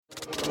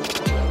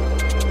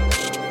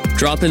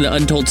Drop in the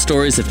untold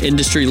stories of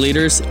industry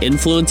leaders,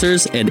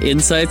 influencers, and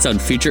insights on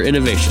future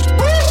innovation.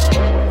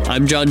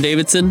 I'm John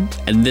Davidson,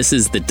 and this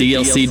is the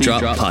DLC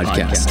Drop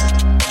Podcast.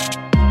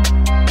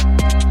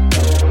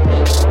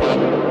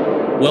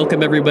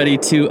 Welcome, everybody,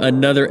 to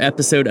another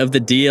episode of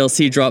the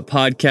DLC Drop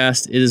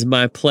Podcast. It is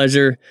my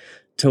pleasure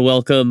to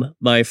welcome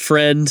my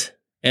friend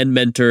and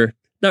mentor,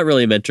 not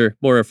really a mentor,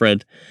 more a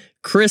friend,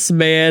 Chris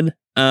Mann,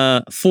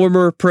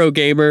 former pro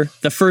gamer,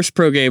 the first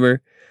pro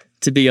gamer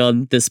to be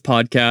on this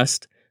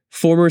podcast,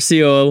 former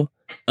COO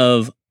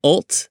of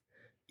Ult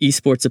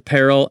Esports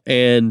Apparel,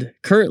 and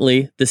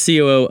currently the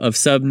COO of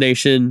Sub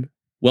Nation.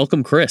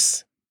 Welcome,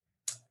 Chris.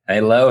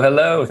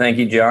 Hello. Thank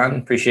you, John.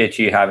 Appreciate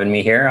you having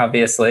me here,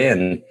 obviously.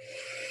 And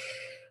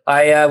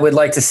I would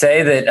like to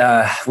say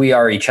that we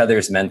are each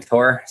other's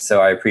mentor.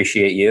 So I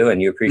appreciate you and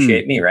you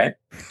appreciate me, right?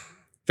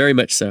 Very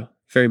much so.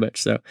 Very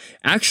much so.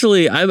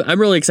 Actually, I'm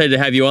really excited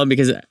to have you on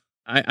because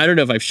I don't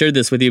know if I've shared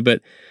this with you,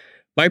 but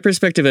my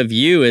perspective of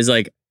you is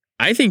like,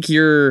 I think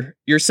you're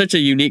such a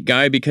unique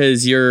guy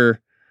because you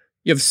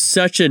have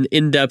such an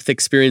in-depth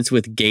experience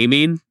with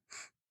gaming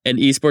and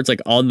esports,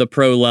 like on the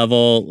pro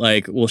level.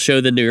 Like, we'll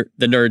show the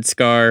nerd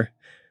scar.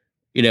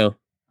 You know,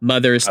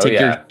 mothers take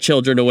your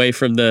children away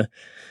from the.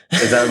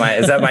 Is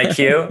that my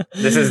cue?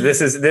 This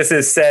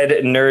is said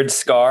nerd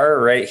scar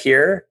right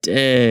here.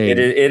 Dang. It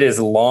is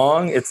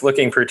long. It's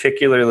looking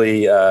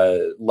particularly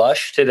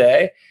lush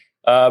today.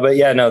 But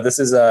yeah, no, this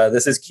is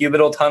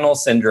cubital tunnel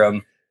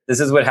syndrome. This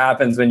is what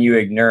happens when you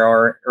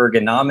ignore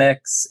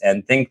ergonomics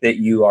and think that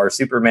you are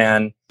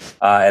Superman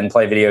and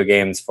play video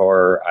games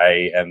for,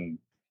 I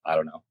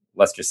don't know,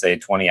 let's just say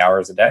 20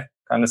 hours a day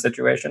kind of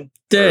situation.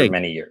 Dang. For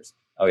many years.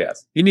 Oh,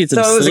 yes. You need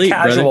some sleep. So it was sleep, a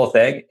casual brother.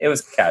 thing. It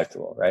was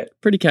casual, right?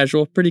 Pretty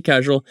casual.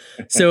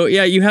 So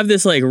yeah, you have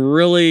this like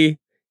really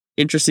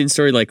interesting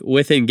story like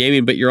within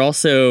gaming, but you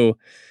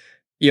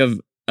have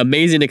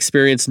amazing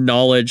experience,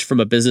 knowledge from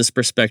a business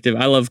perspective.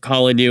 I love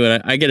calling you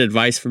and I get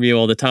advice from you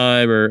all the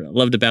time, or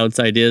love to bounce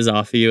ideas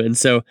off of you. And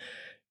so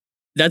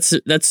that's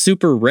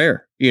super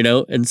rare, you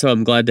know? And so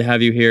I'm glad to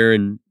have you here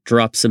and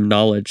drop some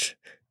knowledge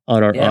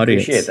on our audience. I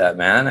appreciate that,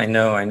 man. I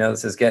know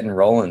this is getting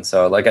rolling.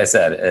 So like I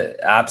said,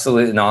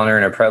 absolute an honor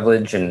and a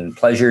privilege and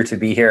pleasure to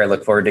be here. I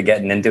look forward to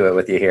getting into it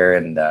with you here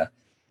and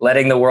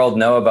letting the world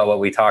know about what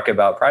we talk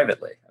about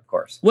privately, of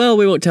course. Well,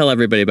 we won't tell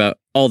everybody about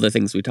all the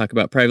things we talk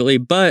about privately,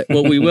 but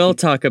what we will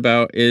talk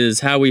about is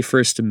how we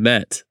first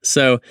met.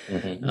 So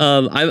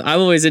I'm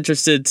always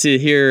interested to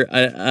hear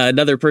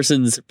another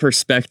person's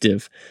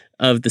perspective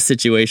of the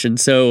situation.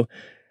 So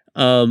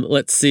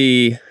let's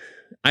see.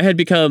 I had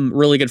become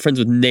really good friends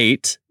with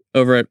Nate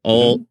over at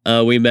Ult.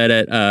 We met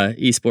at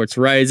Esports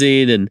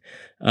Rising, and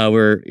I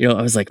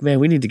was like, man,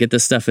 we need to get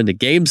this stuff into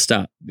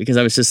GameStop because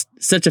I was just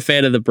such a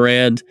fan of the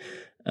brand.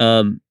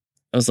 I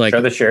was like, show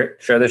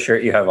the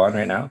shirt you have on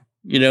right now.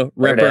 You know,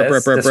 rep.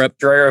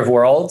 Destroyer of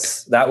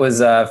Worlds. That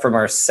was from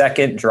our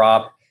second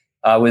drop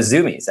with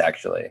Zoomies,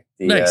 actually.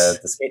 The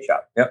skate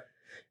shop. Yep.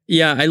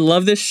 Yeah, I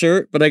love this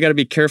shirt, but I got to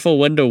be careful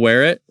when to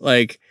wear it.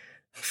 Like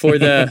for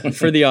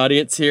the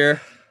audience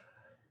here.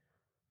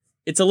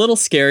 It's a little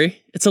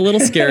scary.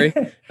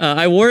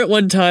 I wore it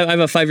one time. I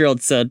have a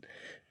 5-year-old son.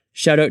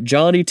 Shout out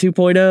Johnny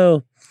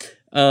 2.0.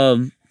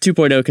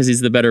 2.0 because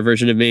he's the better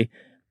version of me.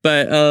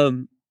 But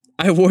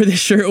I wore this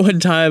shirt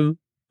one time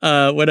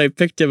when I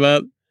picked him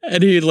up,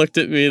 and he looked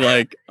at me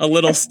like a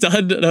little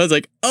stunned, and I was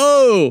like,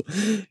 "Oh,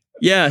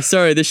 yeah,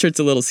 sorry, this shirt's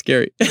a little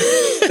scary."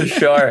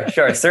 Sure.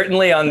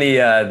 Certainly on the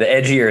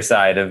edgier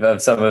side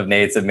of some of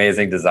Nate's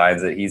amazing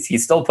designs that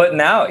he's still putting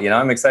out. You know,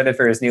 I'm excited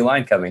for his new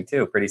line coming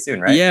too, pretty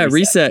soon, right? Yeah,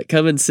 Reset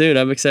coming soon.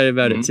 I'm excited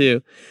about it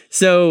too.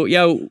 So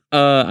yeah,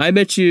 I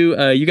met you.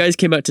 You guys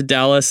came out to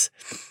Dallas.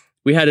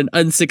 We had an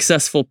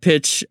unsuccessful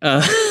pitch. We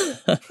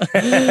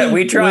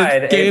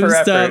tried.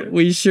 GameStop.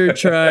 We sure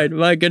tried.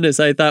 My goodness,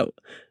 I thought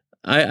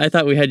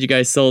we had you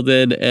guys sold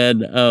in,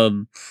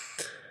 and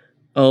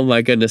oh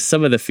my goodness,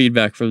 some of the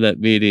feedback from that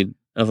meeting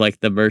of like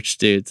the merch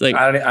dudes. Like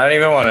I don't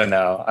even want to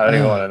know.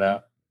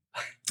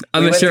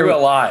 We went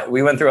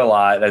through a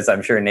lot, as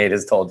I'm sure Nate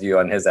has told you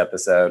on his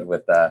episode,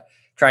 with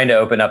trying to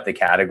open up the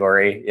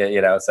category. You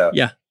know, so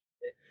yeah.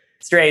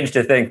 Strange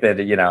to think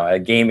that, you know, a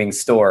gaming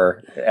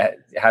store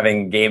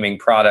having gaming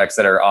products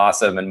that are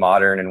awesome and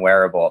modern and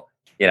wearable,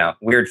 you know,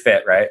 weird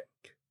fit, right?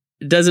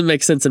 It doesn't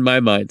make sense in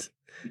my mind.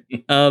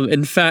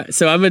 In fact,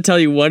 so I'm going to tell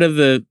you one of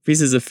the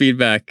pieces of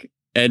feedback,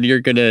 and you're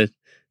going to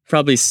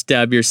probably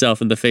stab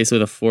yourself in the face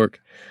with a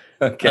fork.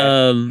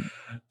 Okay.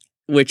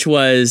 Which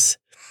was,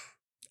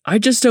 I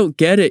just don't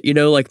get it. You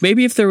know, like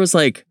maybe if there was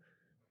like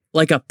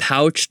a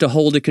pouch to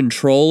hold a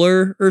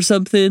controller or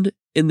something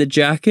in the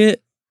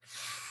jacket.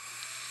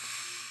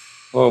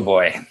 Oh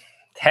boy.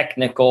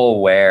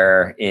 Technical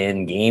wear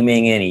in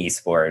gaming and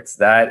esports.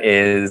 That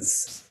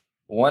is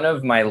one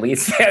of my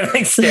least, I'm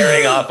like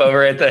staring off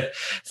over at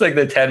it's like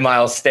the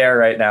 10-mile stare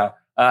right now.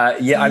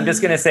 Yeah, I'm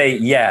just going to say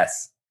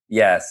yes.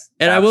 And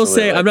absolutely. I will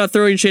say, I'm not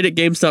throwing shade at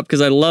GameStop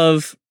because I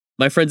love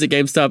my friends at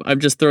GameStop, I'm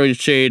just throwing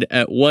shade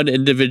at one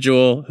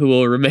individual who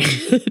will remain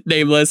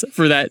nameless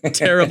for that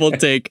terrible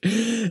take.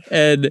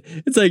 And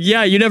it's like,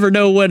 yeah, you never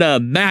know when a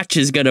match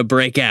is going to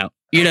break out,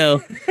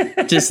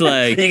 just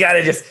like you got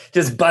to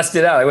just bust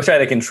it out. I wish I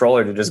had a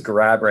controller to just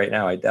grab right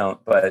now. I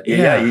don't, but you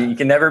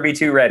can never be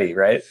too ready,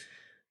 right?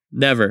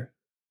 Never.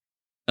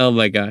 Oh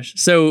my gosh.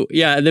 So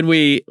yeah, and then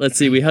we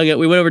hung out.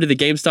 We went over to the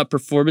GameStop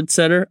Performance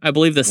Center. I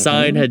believe the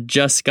sign had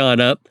just gone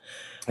up.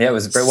 Yeah, it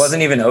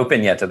wasn't even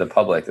open yet to the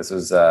public. This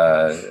was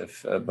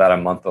about a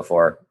month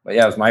before. But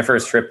yeah, it was my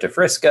first trip to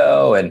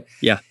Frisco, and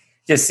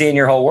just seeing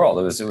your whole world.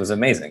 It was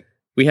amazing.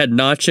 We had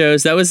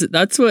nachos.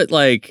 That's what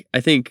I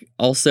think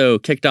also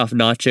kicked off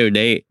Nacho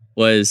Nate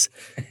was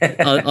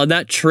on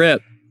that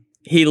trip.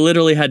 He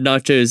literally had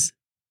nachos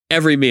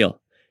every meal.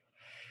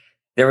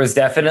 There was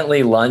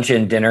definitely lunch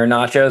and dinner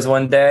nachos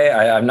one day.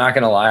 I'm not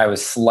going to lie. I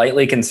was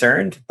slightly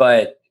concerned,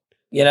 but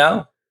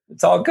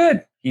it's all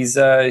good. He's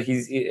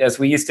as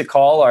we used to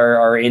call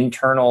our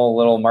internal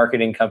little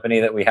marketing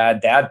company that we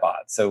had, Dad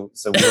Bots. So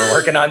we were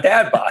working on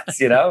Dad Bots,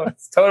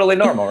 it's totally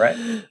normal, right?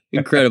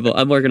 Incredible.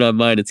 I'm working on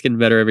mine. It's getting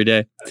better every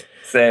day.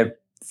 Same.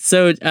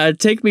 So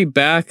take me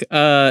back.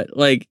 So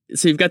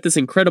you've got this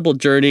incredible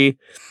journey.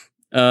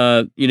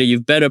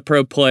 You've been a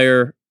pro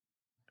player,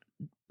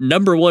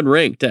 number one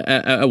ranked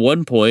at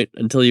one point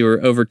until you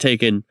were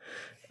overtaken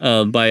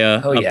by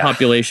a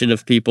population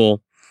of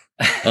people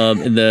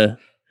in the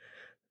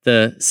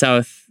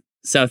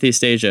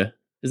Southeast Asia.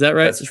 Is that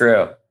right? That's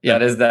true. Yeah.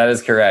 That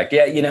is correct.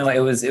 Yeah. It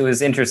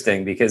was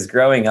interesting because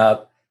growing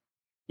up,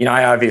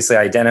 I obviously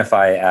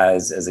identify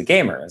as a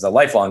gamer, as a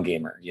lifelong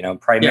gamer,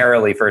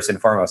 primarily first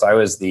and foremost. I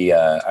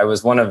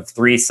was one of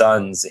three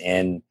sons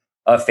in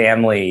a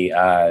family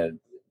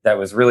that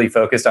was really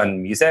focused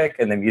on music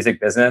and the music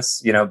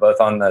business,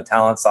 both on the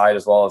talent side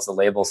as well as the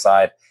label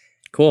side.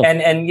 Cool.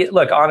 And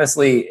look,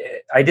 honestly,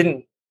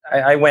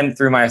 I went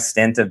through my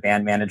stint of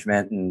band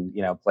management and,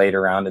 played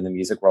around in the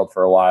music world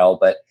for a while,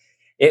 but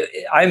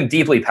I'm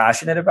deeply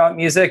passionate about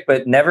music,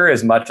 but never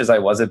as much as I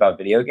was about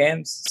video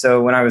games.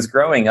 So when I was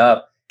growing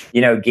up,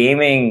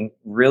 gaming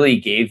really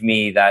gave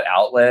me that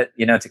outlet,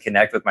 to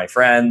connect with my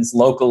friends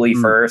locally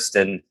first.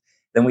 And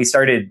then we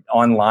started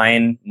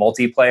online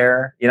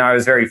multiplayer. I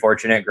was very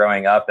fortunate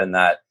growing up in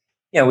that,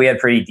 we had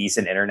pretty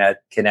decent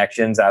internet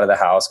connections out of the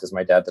house because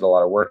my dad did a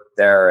lot of work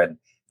there. And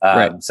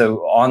so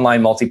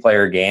online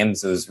multiplayer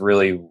games was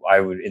really,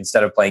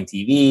 instead of playing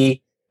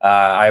TV,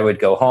 I would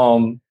go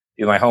home,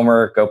 do my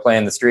homework, go play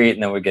in the street,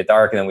 and then it would get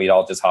dark. And then we'd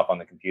all just hop on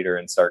the computer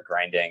and start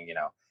grinding,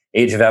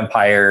 Age of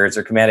Empires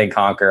or Command and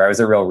Conquer. I was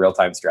a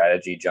real-time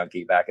strategy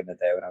junkie back in the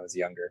day when I was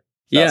younger.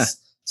 Yeah.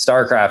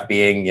 StarCraft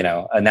being,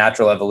 a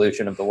natural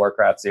evolution of the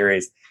Warcraft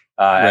series.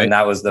 And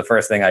that was the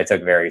first thing I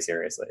took very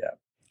seriously. Yeah.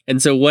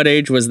 And so what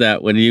age was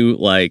that when you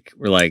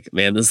were like,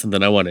 man, this is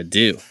something I want to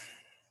do?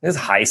 It was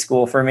high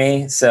school for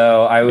me.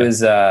 So I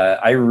was,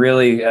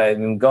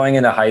 going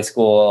into high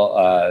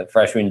school,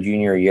 freshman,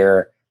 junior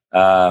year,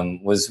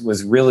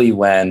 was really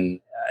when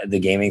the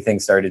gaming thing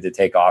started to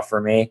take off for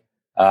me.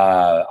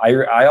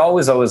 I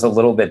always was a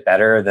little bit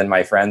better than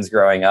my friends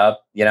growing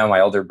up. My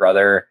older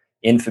brother,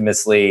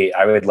 infamously,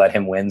 I would let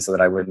him win so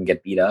that I wouldn't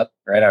get beat up,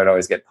 right? I would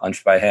always get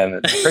punched by him.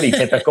 It's pretty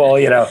typical,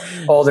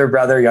 older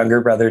brother,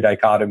 younger brother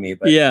dichotomy.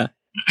 But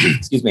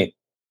excuse me.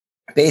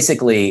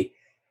 Basically,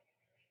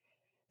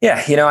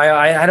 yeah,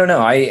 I don't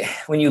know.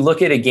 When you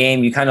look at a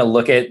game, you kind of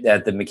look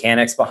at the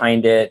mechanics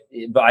behind it,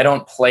 but I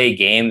don't play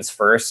games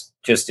first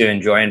just to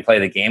enjoy and play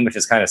the game, which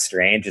is kind of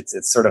strange.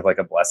 It's sort of like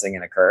a blessing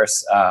and a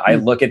curse. I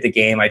look at the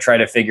game, I try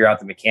to figure out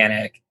the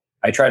mechanic.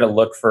 I try to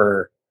look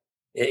for,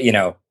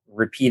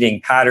 repeating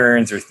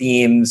patterns or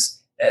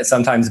themes,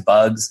 sometimes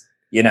bugs,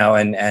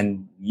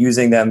 and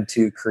using them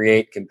to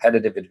create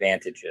competitive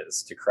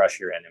advantages to crush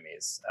your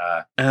enemies.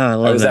 I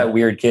was that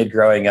weird kid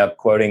growing up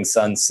quoting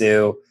Sun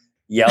Tzu,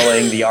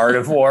 yelling the Art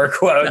of War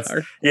quotes,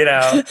 when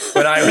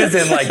I was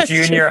in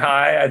junior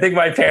high. I think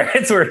my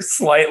parents were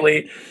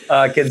slightly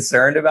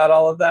concerned about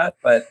all of that,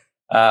 but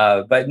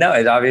no,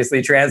 it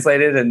obviously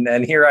translated,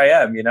 and here I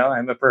am.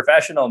 I'm a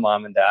professional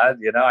mom and dad.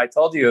 I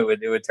told you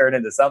it would turn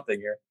into something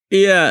here.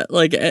 Yeah,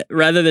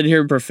 rather than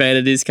hearing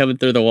profanities coming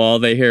through the wall,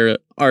 they hear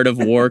Art of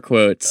War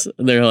quotes,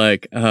 and they're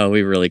like, "Oh,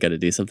 we really got to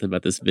do something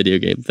about this video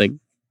game thing."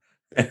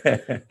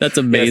 That's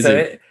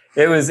amazing.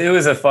 Yeah, so it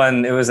was a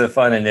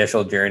fun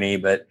initial journey,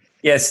 but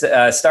yes,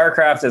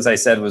 StarCraft, as I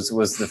said, was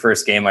the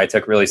first game I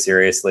took really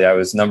seriously. I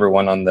was number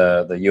one on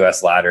the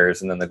US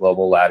ladders and then the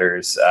global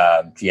ladders,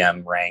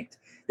 GM ranked.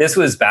 This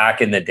was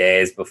back in the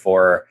days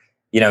before,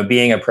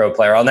 being a pro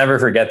player. I'll never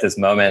forget this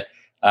moment.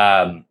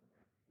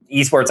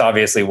 Esports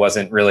obviously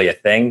wasn't really a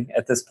thing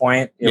at this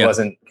point. It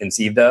wasn't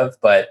conceived of,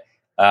 but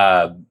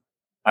I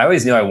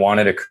always knew I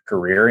wanted a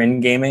career in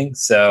gaming.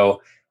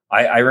 So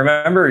I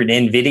remember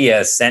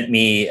NVIDIA sent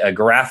me a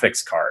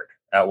graphics card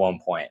at one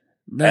point.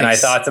 Nice. And I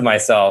thought to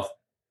myself,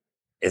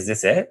 is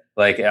this it?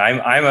 Like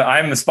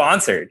I'm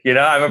sponsored,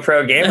 I'm a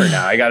pro gamer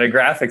now. I got a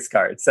graphics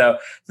card. So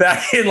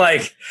back in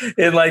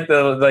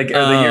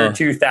the year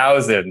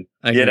 2000,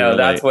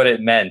 that's what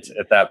it meant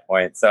at that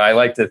point. So I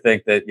like to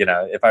think that,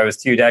 if I was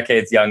 2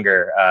 decades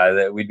younger,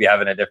 that we'd be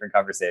having a different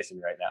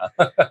conversation right now.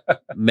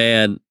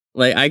 Man,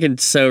 like I can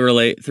so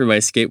relate through my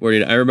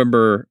skateboarding. I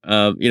remember,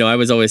 I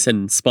was always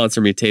sending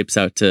sponsor me tapes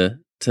out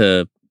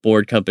to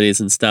board companies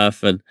and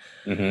stuff. And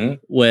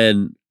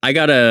when I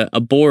got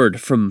a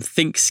board from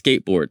Think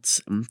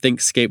Skateboards. Think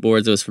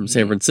Skateboards was from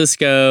San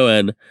Francisco,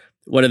 and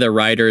one of their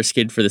riders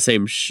skated for the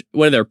same,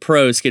 one of their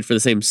pros skated for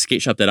the same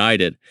skate shop that I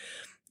did.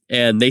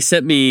 And they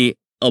sent me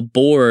a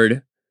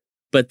board,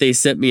 but they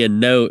sent me a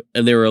note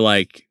and they were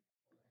like,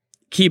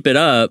 keep it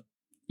up.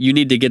 You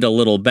need to get a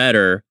little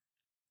better.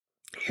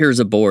 Here's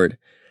a board.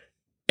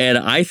 And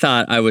I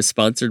thought I was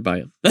sponsored by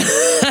him.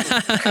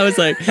 I was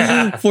like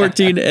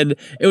 14, and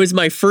it was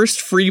my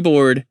first free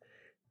board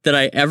that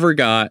I ever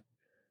got.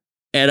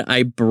 And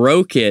I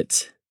broke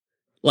it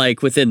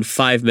like within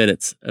 5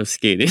 minutes of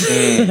skating.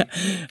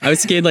 I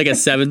was skating like a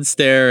 7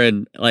 stair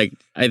and like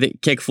I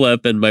think kick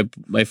flip, and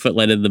my foot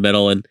landed in the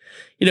middle. And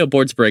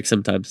boards break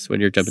sometimes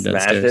when you're jumping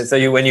downstairs.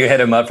 So when you hit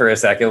them up for a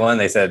second one,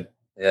 they said,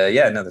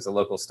 there's a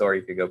local store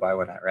you could go buy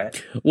one at, right?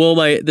 Well,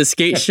 the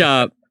skate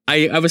shop,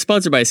 I was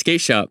sponsored by a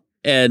skate shop,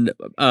 and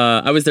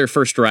I was their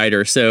first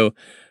rider. So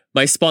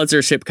my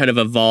sponsorship kind of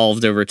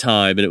evolved over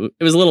time, and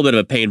it was a little bit of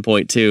a pain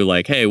point too.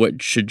 Like, hey,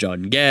 what should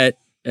John get?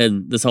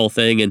 And this whole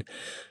thing. And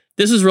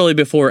this was really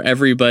before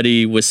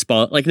everybody was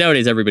like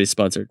nowadays everybody's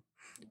sponsored.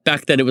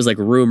 Back then it was like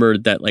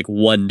rumored that like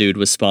one dude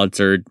was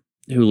sponsored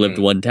who lived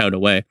one town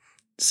away.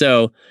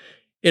 So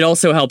it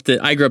also helped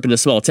that I grew up in a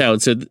small town.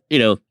 So,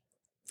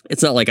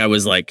 it's not like I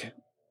was like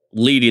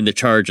leading the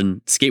charge in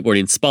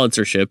skateboarding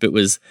sponsorship. It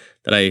was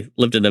that I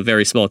lived in a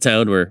very small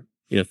town where,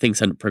 things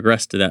hadn't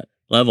progressed to that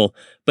level.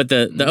 But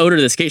the owner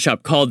of the skate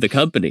shop called the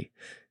company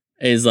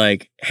and he's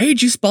like, hey,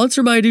 did you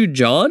sponsor my dude,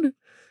 John?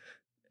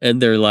 And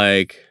they're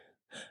like,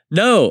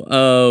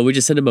 no, we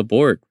just sent him a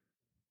board.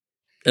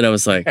 And I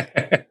was like,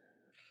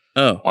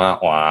 oh. Wah,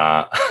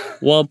 wah.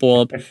 Womp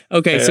womp.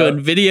 Okay, so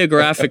NVIDIA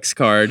graphics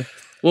card.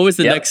 What was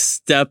the next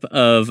step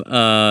of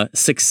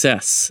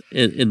success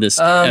in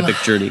this epic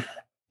journey?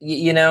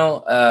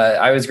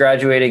 I was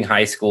graduating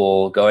high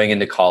school, going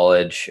into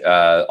college,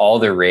 all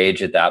the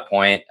rage at that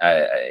point.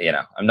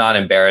 I'm not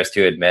embarrassed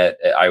to admit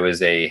I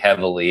was a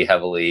heavily,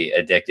 heavily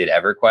addicted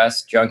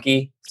EverQuest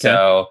junkie. Okay.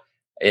 So,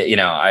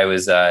 I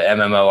was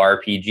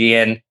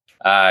MMORPG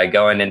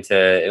going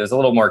into, it was a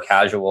little more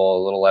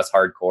casual, a little less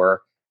hardcore.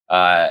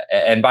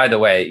 And by the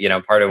way,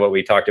 part of what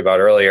we talked about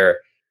earlier,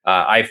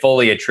 I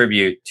fully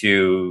attribute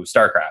to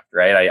StarCraft,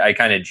 right? I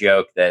kind of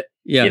joke that,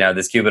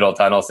 this cubital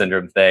tunnel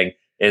syndrome thing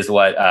is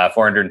what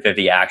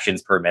 450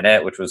 actions per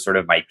minute, which was sort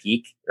of my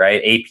peak,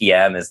 right?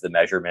 APM is the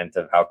measurement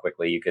of how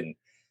quickly you can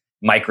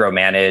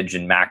micromanage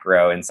and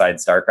macro inside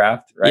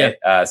StarCraft, right?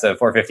 Yeah. So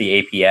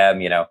 450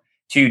 APM,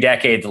 2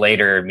 decades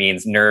later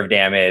means nerve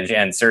damage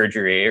and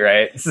surgery,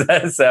 right? So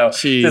this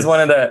is one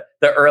of the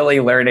early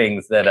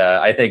learnings that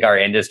I think our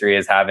industry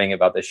is having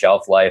about the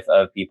shelf life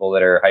of people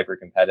that are hyper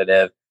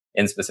competitive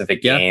in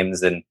specific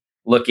games, and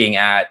looking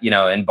at,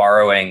 and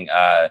borrowing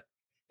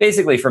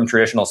basically from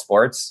traditional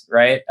sports,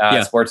 right?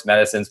 Sports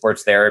medicine,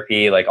 sports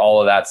therapy, like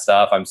all of that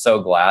stuff. I'm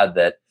so glad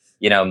that,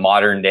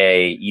 modern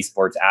day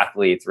esports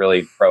athletes,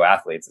 really pro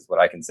athletes is what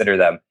I consider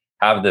them,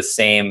 have the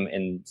same,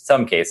 in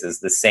some cases,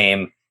 the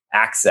same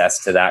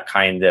access to that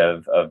kind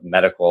of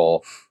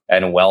medical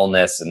and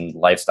wellness and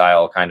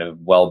lifestyle kind of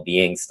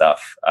well-being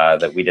stuff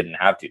that we didn't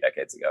have 2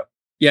 decades ago.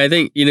 Yeah, I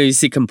think, you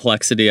see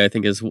complexity, I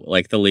think, is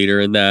like the leader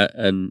in that.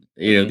 And,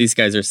 these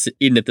guys are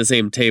eating at the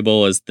same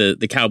table as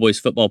the Cowboys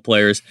football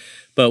players.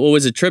 But what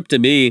was a trip to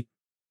me,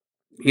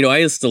 I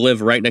used to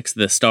live right next to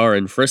the Star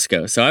in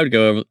Frisco. So I would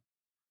go over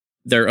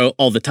there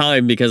all the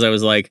time because I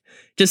was like,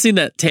 just seeing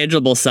that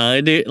tangible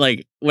sign, dude.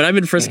 Like when I'm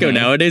in Frisco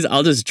nowadays,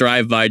 I'll just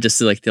drive by just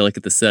to like to look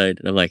at the sign.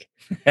 And I'm like,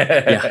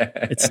 yeah,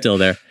 it's still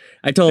there.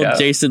 I told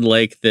Jason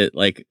Lake that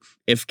like,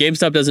 if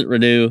GameStop doesn't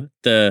renew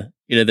the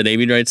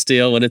naming rights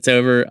deal when it's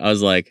over, I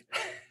was like,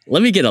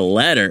 let me get a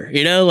letter,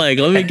 like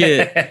let me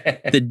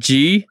get the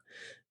G,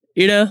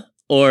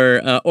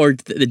 or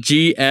the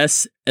G,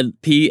 S, and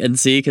P and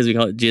C, because we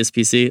call it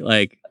GSPC.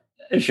 Like,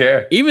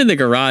 sure, even the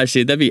garage,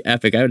 dude, that'd be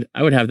epic.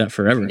 I would have that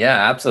forever.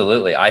 Yeah,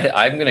 absolutely.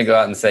 I'm gonna go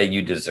out and say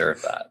you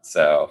deserve that.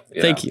 So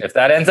thank you. If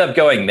that ends up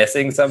going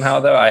missing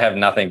somehow, though, I have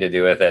nothing to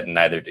do with it, and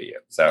neither do you.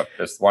 So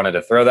just wanted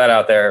to throw that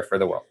out there for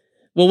the world.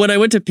 Well, when I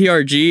went to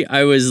PRG,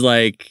 I was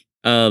like,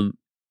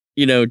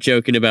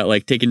 joking about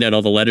like taking down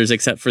all the letters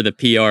except for the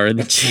PR and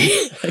the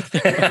G.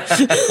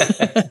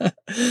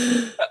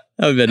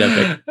 That would have been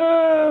epic.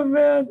 Oh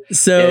man!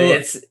 So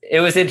it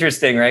was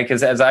interesting, right?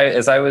 Because as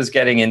I was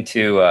getting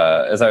into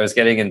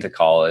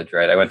college,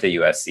 right? I went to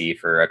USC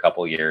for a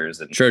couple years,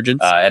 and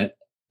Trojans.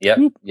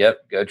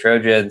 Yep, go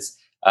Trojans.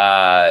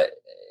 I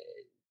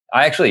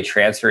actually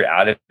transferred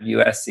out of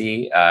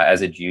USC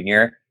as a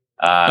junior.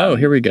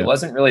 Here we go. It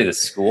wasn't really the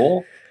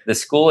school. The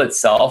school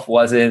itself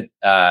wasn't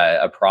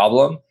a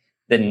problem.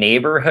 the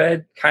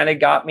neighborhood kind of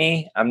got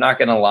me. I'm not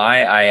going to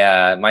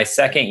lie. My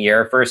second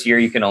year, first year,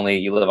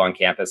 you live on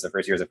campus. The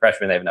first year as a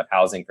freshman, they have enough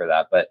housing for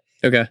that. But,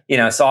 Okay.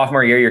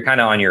 Sophomore year, you're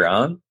kind of on your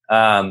own.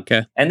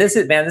 Okay. And this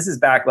is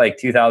back like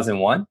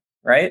 2001,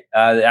 right?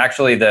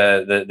 Actually,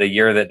 the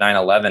year that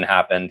 9/11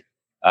 happened,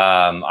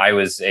 I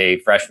was a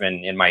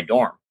freshman in my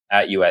dorm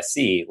at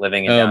USC,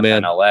 living in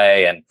downtown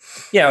LA, and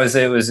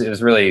it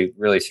was really,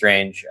 really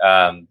strange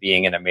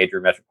being in a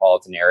major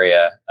metropolitan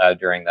area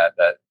during that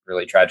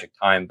really tragic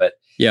time. But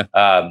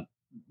the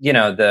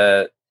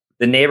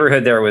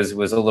neighborhood there was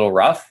a little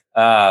rough.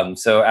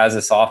 So as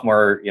a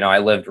sophomore, I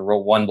lived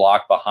one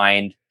block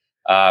behind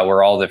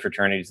where all the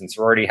fraternities and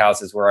sorority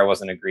houses were. I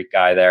wasn't a Greek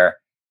guy there,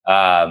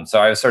 so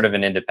I was sort of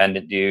an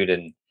independent dude,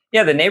 and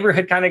the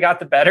neighborhood kind of got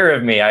the better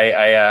of me.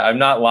 I'm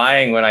not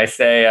lying when I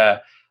say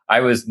I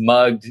was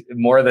mugged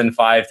more than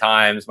 5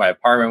 times. My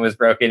apartment was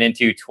broken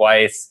into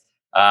twice.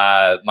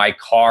 My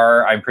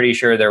car, I'm pretty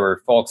sure there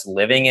were folks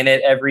living in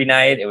it every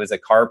night. It was a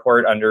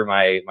carport under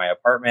my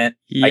apartment.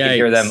 Yikes. I could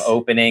hear them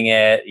opening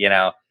it.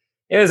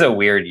 It was a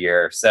weird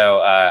year.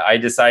 So I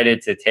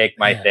decided to take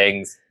my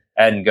things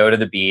and go to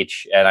the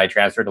beach. And I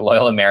transferred to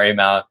Loyola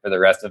Marymount for the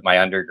rest of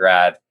my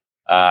undergrad.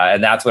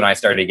 And that's when I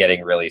started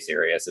getting really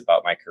serious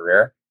about my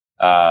career.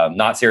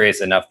 Not serious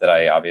enough that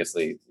I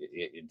obviously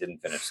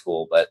didn't finish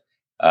school, but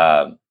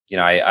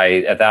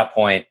I at that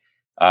point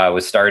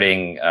was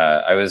starting.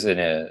 I was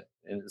in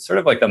sort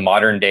of like the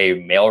modern day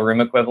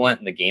mailroom equivalent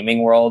in the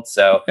gaming world.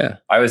 So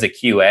I was a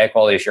QA,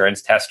 quality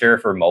assurance tester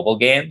for mobile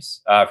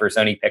games for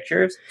Sony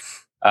Pictures,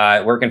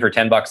 working for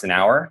 $10 an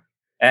hour.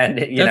 And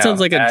that sounds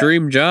like a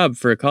dream job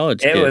for a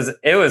college kid.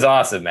 It was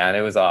awesome, man.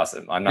 It was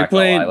awesome. I'm not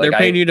gonna lie. They're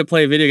paying you to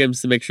play video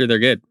games to make sure they're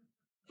good.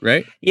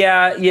 Right?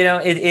 Yeah,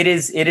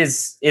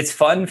 it's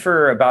fun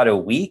for about a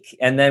week.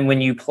 And then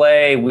when you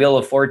play Wheel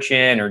of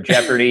Fortune or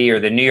Jeopardy or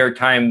the New York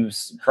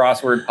Times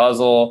crossword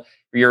puzzle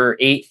for your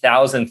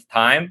 8,000th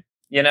time,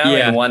 in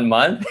 1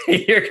 month,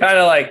 you're kind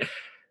of like,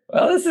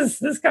 well,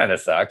 this kind of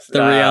sucks. The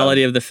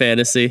reality of the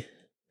fantasy.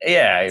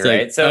 Yeah, it's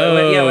right. Like,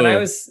 so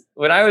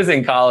when I was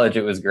in college,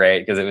 it was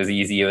great because it was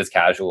easy, it was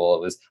casual,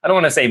 it was, I don't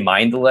want to say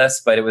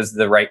mindless, but it was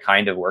the right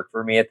kind of work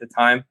for me at the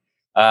time.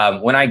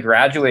 When I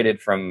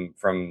graduated from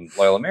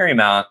Loyola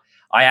Marymount,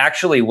 I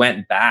actually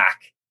went back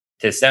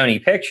to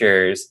Sony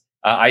Pictures.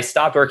 I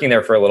stopped working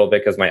there for a little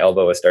bit because my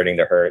elbow was starting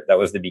to hurt. That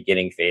was the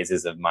beginning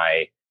phases of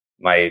my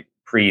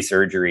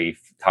pre-surgery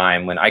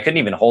time when I couldn't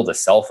even hold a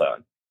cell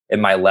phone in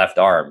my left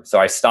arm. So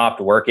I stopped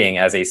working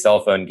as a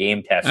cell phone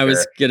game tester. I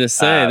was gonna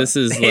say this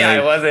is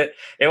like,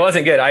 it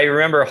wasn't good. I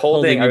remember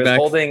holding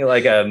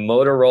like a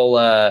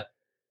Motorola.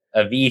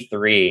 A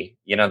V3,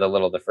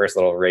 the first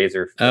little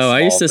razor.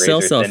 I used to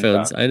sell cell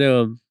phones. I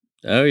know them.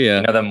 Oh yeah,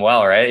 you know them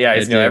well, right? Yeah, I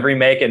used to know every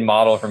make and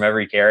model from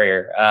every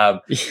carrier.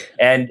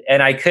 And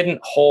I couldn't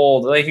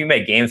hold. If you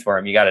make games for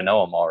them, you got to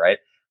know them all, right?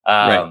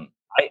 Right.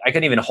 I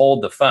couldn't even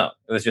hold the phone.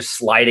 It was just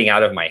sliding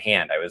out of my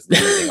hand. I was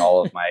losing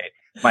all of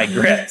my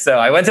grip. So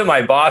I went to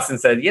my boss and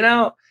said,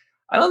 I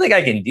don't think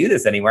I can do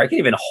this anymore. I can't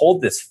even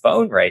hold this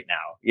phone right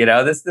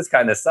now. This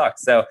kind of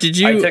sucks. So Did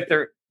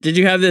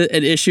you have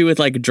an issue with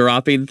like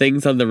dropping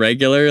things on the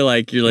regular?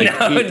 Like you're like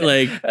eat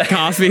like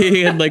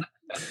coffee and like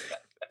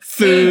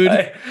food.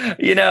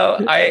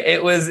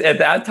 It was at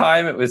that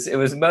time. It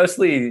was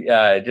mostly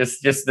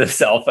just the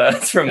cell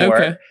phones from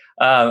work.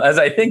 As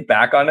I think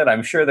back on it,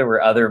 I'm sure there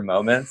were other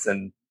moments,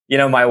 and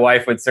my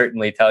wife would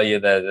certainly tell you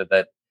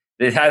that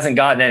it hasn't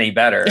gotten any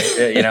better.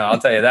 I'll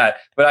tell you that.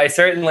 But I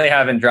certainly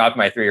haven't dropped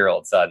my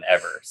 3-year-old son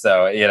ever.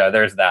 So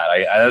there's that.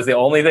 That was the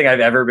only thing I've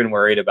ever been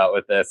worried about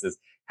with this is,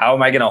 how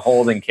am I going to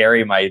hold and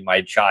carry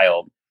my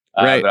child?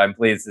 Right. But I'm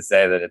pleased to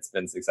say that it's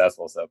been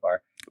successful so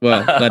far.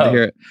 Well, glad to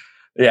hear it.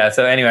 Yeah.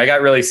 So anyway, I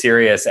got really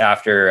serious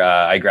after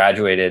I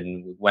graduated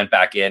and went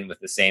back in with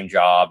the same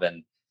job.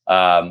 And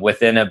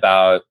within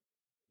about,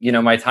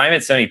 my time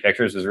at Sony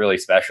Pictures was really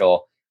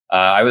special.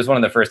 I was one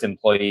of the first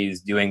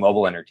employees doing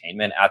mobile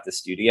entertainment at the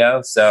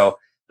studio. So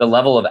the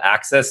level of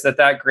access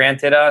that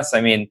granted us, I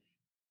mean,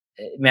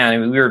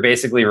 man, we were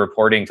basically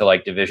reporting to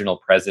like divisional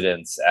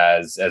presidents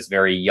as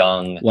very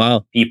young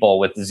people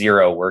with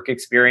zero work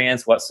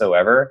experience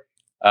whatsoever.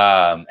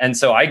 And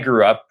so I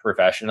grew up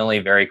professionally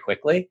very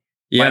quickly.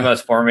 Yeah. My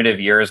most formative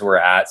years were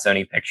at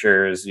Sony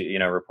Pictures,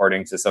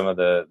 reporting to some of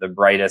the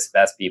brightest,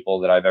 best people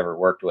that I've ever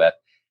worked with.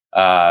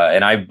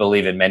 And I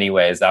believe in many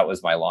ways that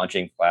was my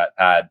launching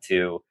pad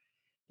to,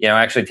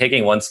 actually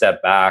taking one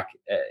step back,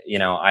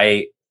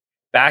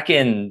 back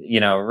in,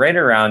 right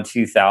around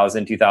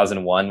 2000,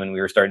 2001, when we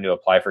were starting to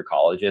apply for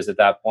colleges at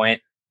that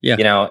point,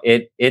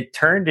 it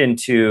turned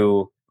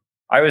into,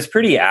 I was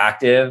pretty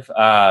active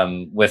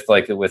with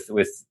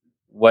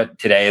what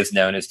today is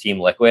known as Team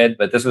Liquid,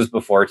 but this was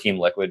before Team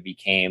Liquid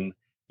became,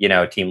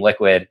 Team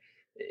Liquid.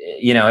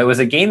 It was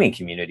a gaming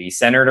community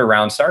centered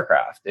around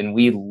StarCraft, and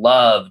we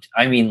loved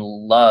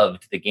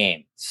the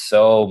game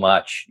so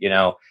much.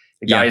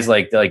 The guys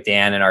like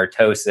Dan and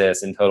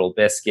Artosis and Total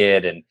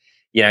Biscuit, and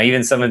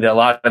even a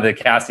lot of the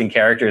casting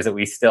characters that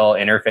we still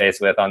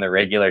interface with on the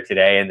regular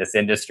today in this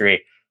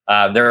industry.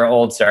 They're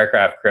old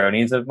StarCraft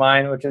cronies of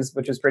mine, which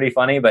is pretty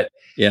funny. But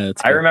Yeah,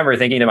 I remember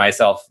thinking to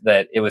myself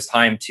that it was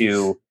time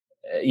to,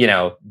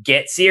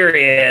 get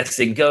serious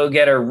and go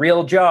get a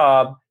real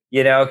job.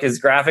 Because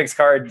graphics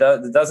card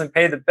doesn't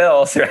pay the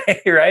bills,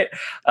 right? Right.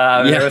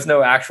 There was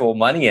no actual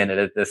money in it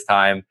at this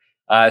time.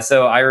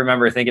 So I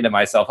remember thinking to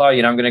myself, oh,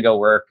 I'm going to go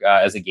work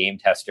as a game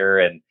tester.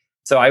 And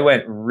so I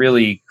went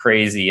really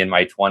crazy in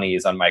my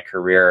 20s on my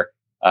career,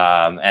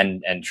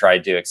 and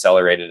tried to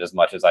accelerate it as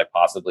much as I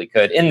possibly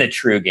could in the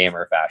true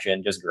gamer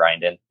fashion, just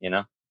grinding.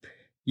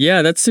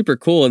 Yeah, that's super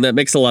cool. And that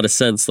makes a lot of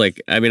sense.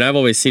 Like, I mean, I've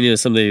always seen you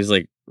as somebody who's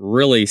like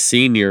really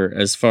senior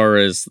as far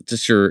as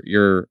just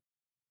your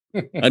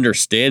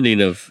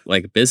understanding of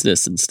like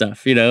business and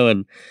stuff,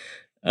 I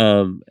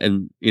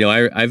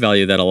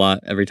value that a lot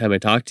every time I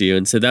talk to you.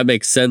 And so that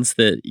makes sense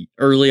that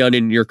early on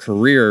in your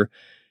career,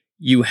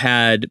 you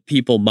had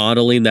people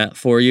modeling that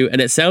for you.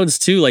 And it sounds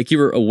too like you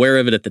were aware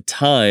of it at the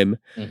time.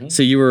 Mm-hmm.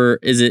 So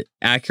is it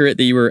accurate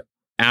that you were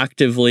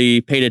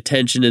actively paying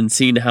attention and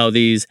seeing how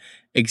these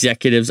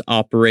executives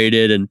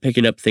operated and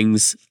picking up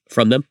things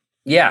from them?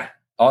 Yeah.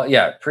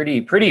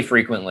 Pretty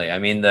frequently. I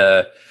mean,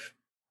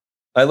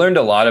 I learned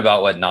a lot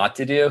about what not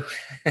to do,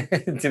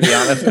 to be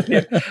honest with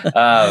you.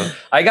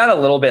 I got a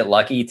little bit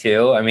lucky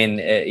too. I mean,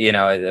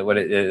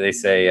 they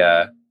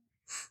say,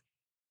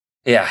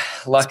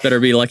 luck. It's better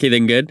be lucky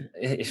than good.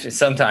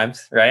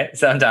 Sometimes, right?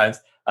 Sometimes,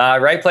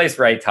 right place,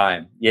 right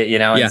time,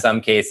 in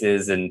some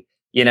cases. And,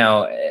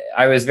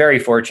 I was very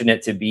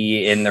fortunate to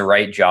be in the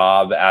right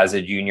job as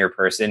a junior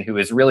person who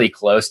was really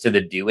close to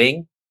the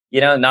doing.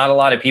 Not a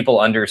lot of people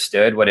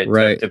understood what it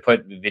took to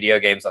put video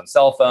games on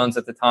cell phones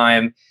at the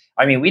time.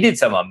 I mean, we did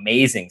some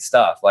amazing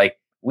stuff. Like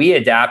we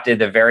adapted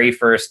the very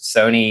first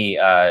Sony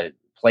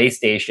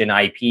PlayStation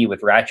IP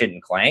with Ratchet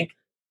and Clank.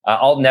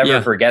 I'll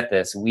never forget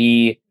this.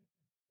 We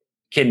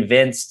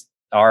convinced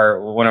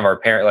one of our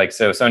parent, like,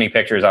 so Sony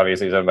Pictures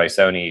obviously is owned by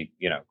Sony,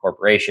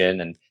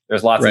 corporation, and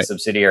there's lots of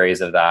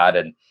subsidiaries of that.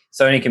 And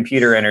Sony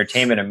Computer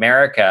Entertainment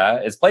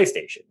America is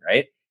PlayStation,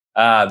 right?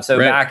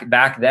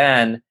 Back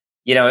then,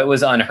 it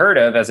was unheard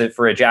of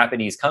for a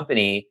Japanese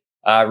company.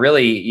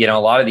 Really, a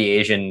lot of the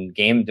Asian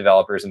game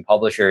developers and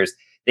publishers,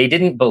 they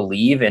didn't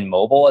believe in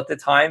mobile at the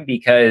time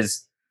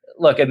because,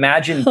 look,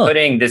 imagine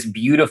putting this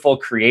beautiful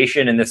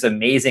creation and this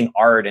amazing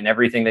art and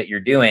everything that you're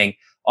doing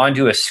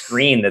onto a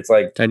screen that's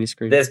like tiny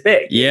screen this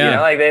big.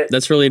 Yeah,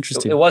 that's really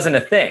interesting. It wasn't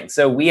a thing.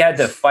 So we had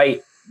to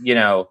fight,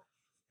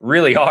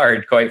 really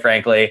hard, quite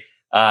frankly.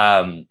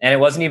 And it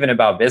wasn't even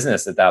about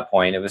business at that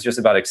point. It was just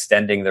about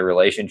extending the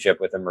relationship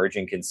with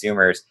emerging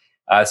consumers.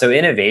 So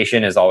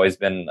innovation has always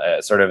been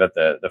sort of at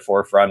the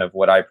forefront of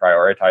what I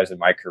prioritize in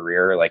my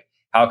career. Like,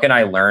 how can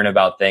I learn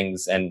about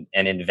things and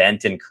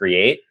invent and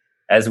create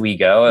as we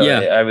go?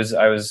 Yeah.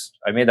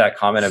 I made that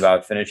comment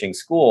about finishing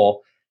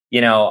school.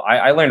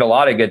 I learned a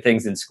lot of good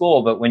things in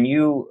school, but when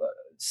you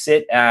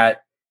sit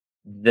at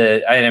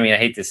I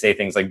hate to say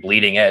things like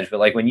bleeding edge, but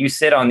like when you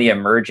sit on the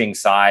emerging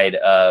side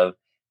of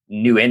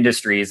new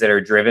industries that are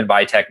driven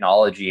by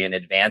technology and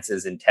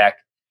advances in tech,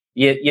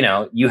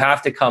 you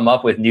have to come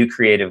up with new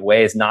creative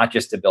ways, not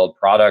just to build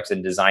products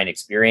and design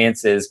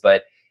experiences,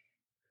 but,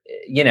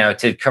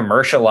 to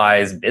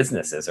commercialize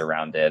businesses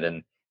around it.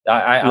 And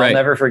I'll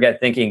never forget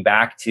thinking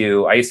back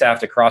to, I used to have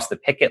to cross the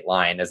picket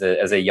line as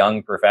a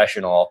young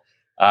professional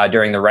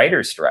during the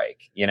writer's strike,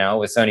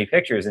 with Sony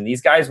Pictures. And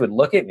these guys would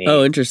look at me.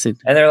 Oh, interesting.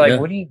 And they're like,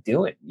 what are you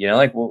doing?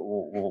 Like,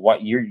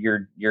 what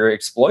you're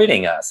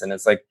exploiting us. And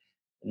it's like,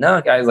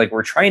 no, guys, like,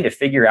 we're trying to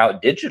figure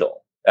out digital.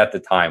 At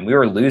the time, we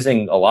were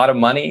losing a lot of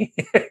money,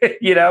 from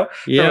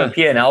a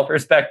P&L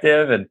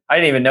perspective. And I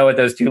didn't even know what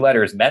those two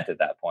letters meant at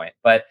that point.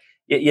 But,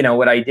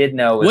 what I did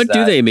know was what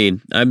do they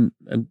mean? I'm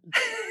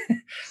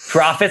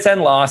profits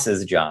and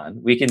losses, John.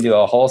 We can do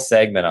a whole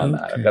segment on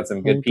that. I've got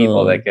some good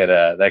people that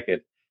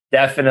could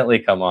definitely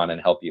come on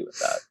and help you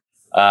with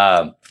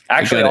that.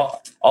 Actually,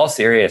 all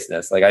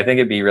seriousness, like, I think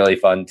it'd be really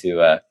fun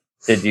to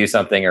do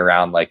something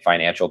around like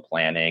financial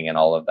planning and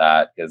all of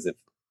that. Because if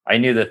I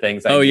knew the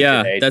things I knew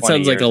today, that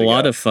sounds like a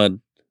lot of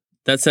fun.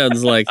 That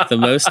sounds like the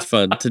most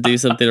fun, to do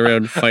something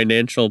around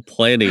financial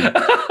planning.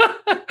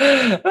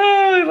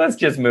 Let's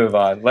just move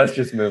on. Let's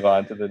just move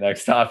on to the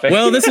next topic.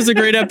 Well, this is a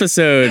great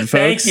episode, folks.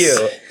 Thank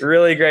you.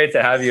 Really great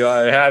to have you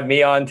on. Have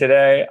me on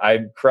today.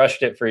 I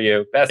crushed it for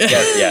you. Best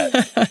guest yet.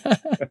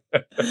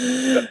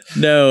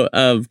 No,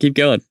 keep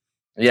going.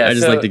 Yeah, I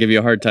just like to give you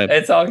a hard time.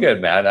 It's all good,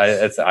 man.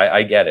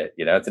 I get it.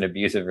 It's an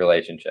abusive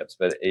relationships,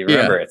 but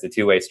remember, it's a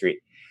two-way street.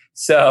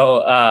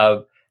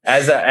 So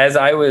as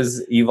I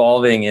was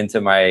evolving into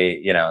my,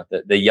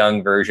 the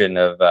young version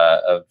of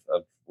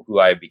who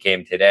I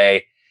became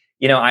today,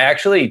 I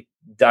actually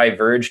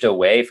diverged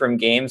away from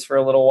games for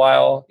a little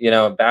while.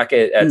 Back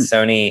at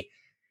Sony,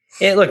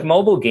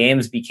 mobile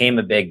games became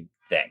a big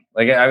thing.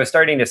 Like, I was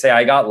starting to say,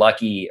 I got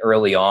lucky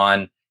early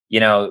on.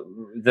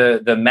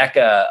 The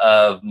mecca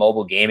of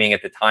mobile gaming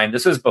at the time.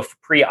 This was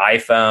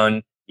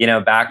pre-iPhone.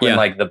 Back when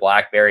like the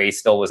BlackBerry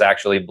still was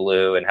actually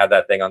blue and had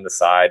that thing on the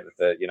side with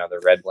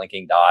the red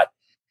blinking dot.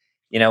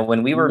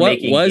 When we were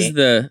making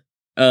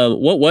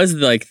What was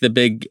like the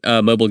big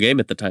mobile game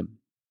at the time?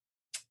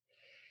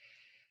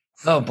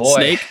 Oh boy.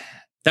 Snake.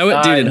 That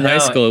was, dude. In high No,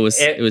 school, it was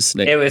Snake. It was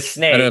Snake.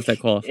 I don't know if that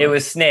qualifies. It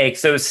was Snake.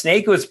 So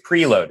Snake was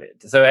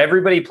preloaded. So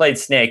everybody played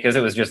Snake because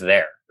it was just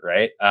there,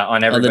 right?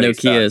 On everybody's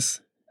the Nokias.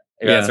 phone.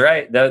 That's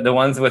right. The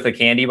ones with the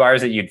candy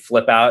bars that you'd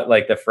flip out,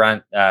 like the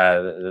front,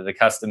 the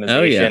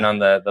customization on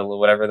the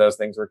whatever those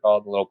things were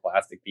called, the little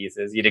plastic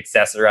pieces. You'd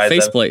accessorize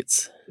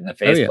faceplates. The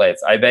faceplates.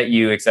 I bet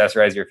you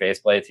accessorize your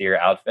faceplate to your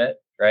outfit,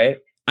 right?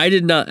 I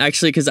did not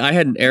actually, because I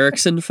had an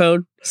Ericsson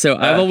phone, so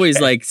I've always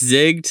like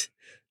zigged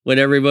when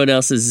everyone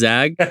else is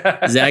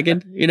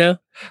zagging, you know?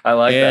 I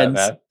like that,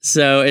 man.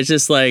 So it's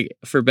just like,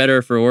 for better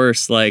or for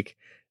worse, like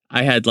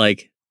I had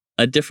like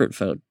a different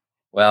phone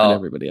than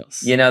everybody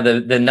else. You know,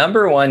 the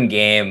number one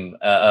game,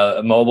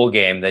 a mobile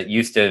game that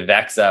used to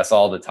vex us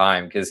all the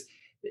time, because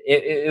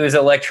it was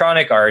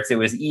Electronic Arts, it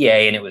was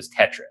EA, and it was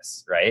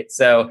Tetris, right?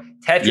 So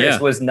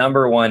Tetris was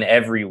number one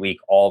every week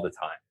all the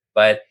time.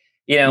 But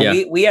you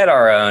know, we had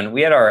our own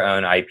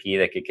IP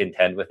that could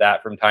contend with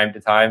that from time to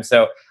time.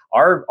 So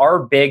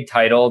our big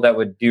title that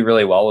would do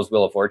really well was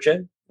Wheel of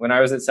Fortune when I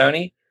was at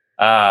Sony.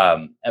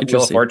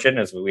 Wheel of Fortune,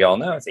 as we all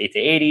know, it's 8 to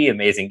 80,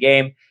 amazing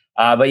game.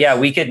 But yeah,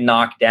 we could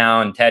knock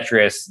down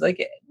Tetris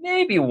like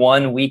maybe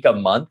 1 week a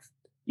month,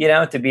 you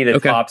know, to be the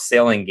top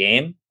selling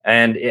game.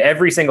 And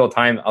every single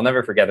time, I'll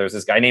never forget, there was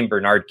this guy named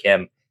Bernard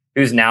Kim,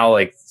 who's now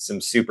like some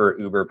super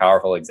uber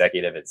powerful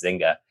executive at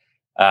Zynga.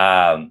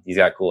 He's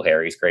got cool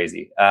hair. He's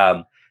crazy.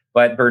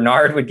 But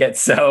Bernard would get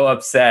so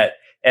upset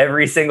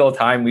every single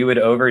time we would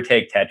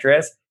overtake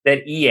Tetris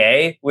that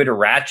EA would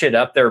ratchet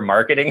up their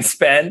marketing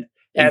spend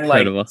and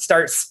like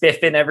start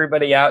spiffing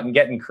everybody out and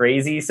getting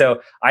crazy.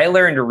 So I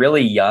learned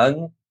really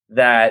young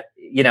that,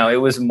 you know, it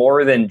was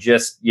more than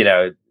just, you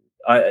know,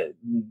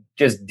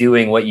 just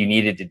doing what you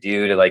needed to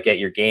do to like get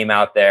your game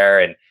out there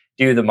and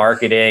do the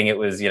marketing. It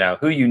was, you know,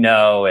 who you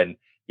know and,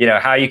 you know,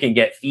 how you can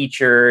get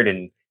featured.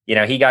 And, you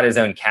know, he got his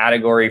own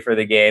category for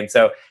the game.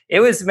 So it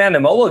was, man, the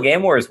mobile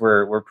game wars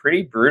were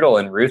pretty brutal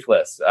and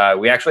ruthless.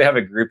 We actually have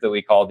a group that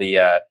we call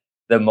the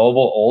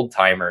mobile old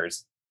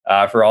timers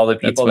for all the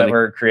people that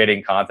were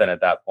creating content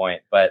at that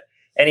point. But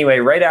anyway,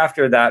 right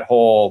after that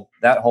whole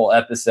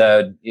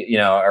episode, you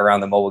know,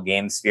 around the mobile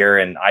game sphere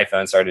and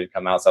iPhone started to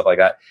come out, stuff like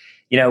that,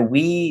 you know,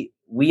 we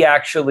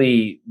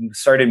actually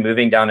started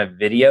moving down a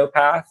video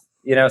path,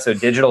 you know, so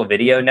digital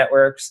video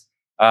networks.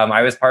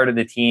 I was part of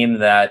the team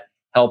that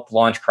helped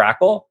launch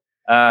Crackle.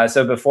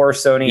 So before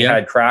Sony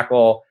had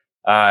Crackle,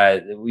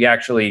 we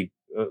actually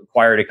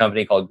acquired a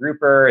company called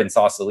Grouper in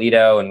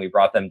Sausalito, and we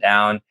brought them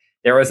down.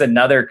 There was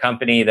another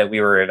company that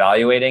we were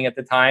evaluating at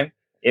the time.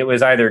 It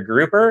was either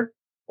Grouper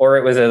or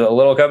it was a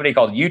little company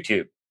called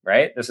YouTube,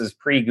 right? This is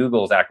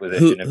pre-Google's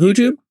acquisition of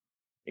YouTube.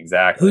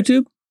 Exactly.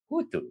 YouTube.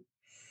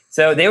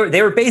 So they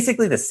were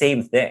basically the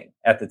same thing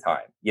at the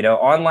time. You know,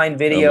 online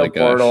video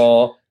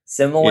portal,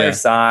 similar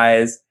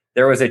size.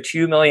 There was a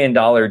 $2 million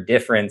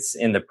difference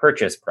in the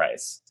purchase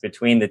price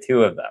between the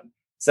two of them.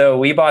 So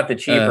we bought the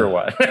cheaper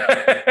one.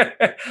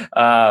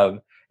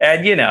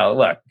 And, you know,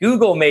 look,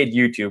 Google made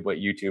YouTube what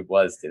YouTube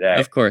was today.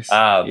 Of course.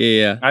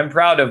 I'm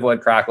proud of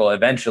what Crackle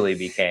eventually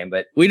became,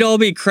 but we'd all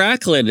be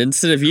crackling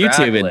instead of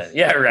YouTubing.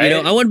 Yeah, right. You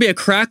know, I want to be a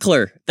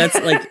crackler. That's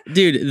like,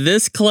 dude,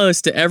 this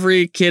close to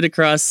every kid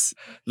across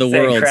the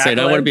world saying,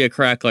 I want to be a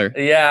crackler.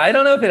 Yeah, I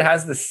don't know if it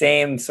has the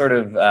same sort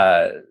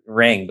of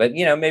ring, but,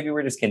 you know, maybe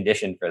we're just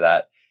conditioned for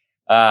that.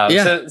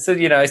 So,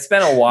 you know, I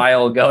spent a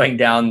while going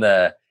down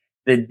the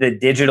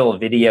digital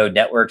video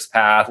networks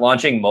path,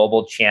 launching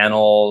mobile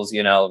channels,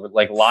 you know,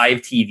 like live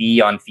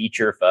TV on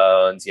feature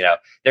phones. You know,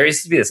 there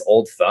used to be this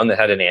old phone that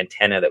had an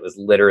antenna that was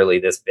literally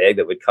this big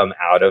that would come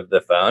out of the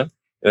phone.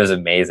 It was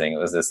amazing. It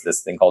was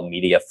this thing called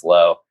Media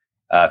Flow,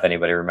 if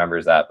anybody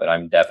remembers that, but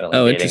I'm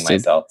definitely dating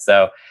myself.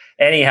 So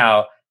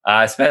anyhow,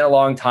 I spent a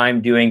long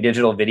time doing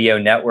digital video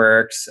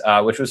networks,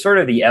 which was sort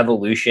of the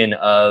evolution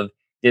of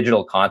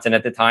digital content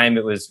at the time.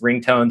 It was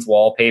ringtones,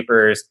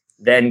 wallpapers,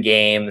 then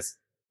games,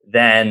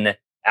 then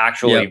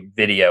actually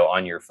video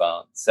on your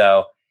phone.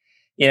 So,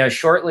 you know,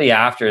 shortly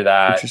after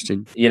that,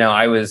 you know,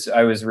 I was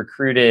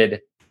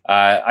recruited.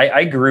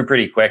 I grew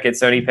pretty quick at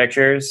Sony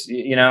Pictures.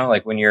 You know,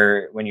 like when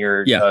you're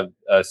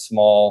a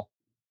small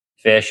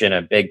fish in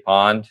a big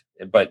pond,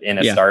 but in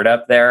a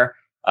startup there,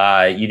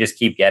 you just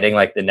keep getting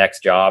like the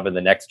next job and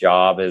the next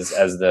job as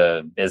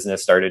the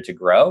business started to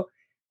grow.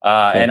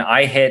 And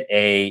I hit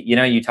you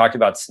know, you talked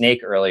about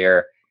Snake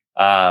earlier.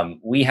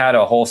 We had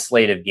a whole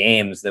slate of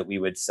games that we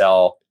would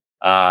sell.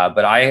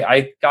 But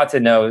I got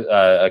to know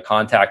a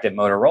contact at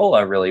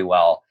Motorola really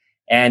well.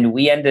 And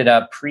we ended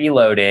up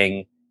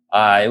preloading,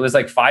 it was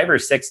like 5 or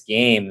 6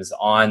 games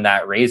on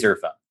that Razr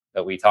phone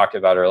that we talked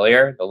about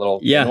earlier, the little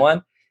thin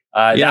one.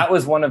 That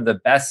was one of the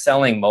best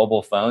selling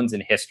mobile phones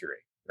in history,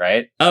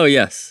 right? Oh,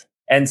 yes.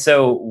 And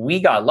so we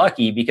got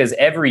lucky because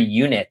every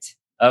unit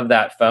of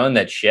that phone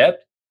that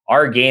shipped,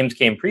 our games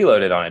came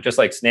preloaded on it, just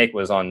like Snake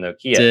was on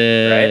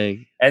Nokia,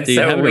 right? And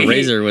so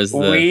Razr was the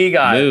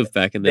move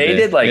back in the day. They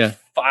did like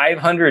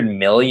 500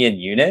 million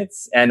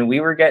units, and we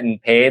were getting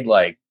paid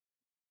like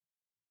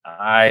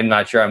I'm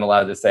not sure I'm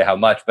allowed to say how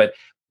much, but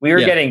we were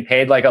getting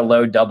paid like a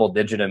low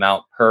double-digit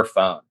amount per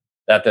phone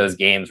that those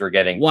games were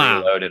getting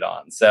preloaded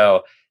on.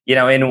 So,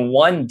 in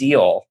one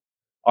deal,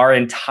 our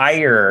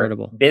entire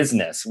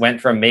business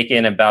went from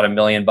making about $1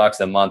 million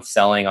a month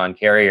selling on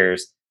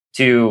carriers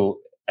to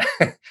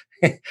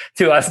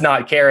to us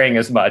not caring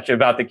as much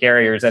about the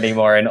carriers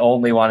anymore and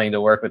only wanting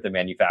to work with the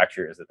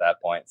manufacturers at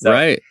that point.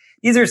 So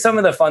these are some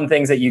of the fun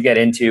things that you get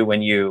into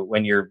when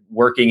you're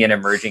working in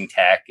emerging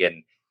tech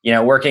and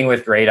working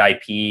with great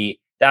IP.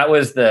 That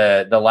was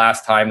the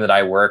last time that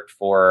I worked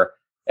for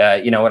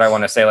what I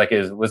want to say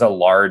was a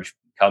large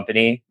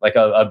company, like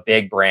a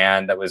big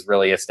brand that was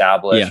really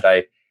established.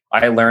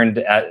 I learned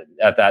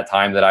at that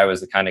time that I was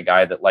the kind of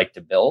guy that liked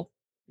to build,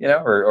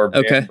 or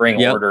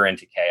bring order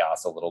into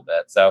chaos a little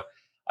bit. So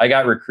I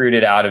got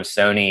recruited out of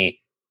Sony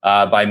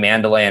by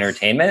Mandalay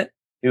Entertainment,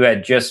 who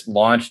had just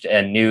launched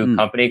a new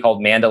company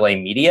called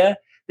Mandalay Media.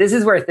 This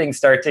is where things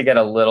start to get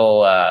a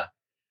little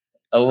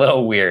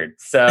weird.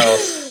 So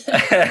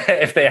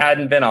if they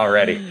hadn't been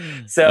already.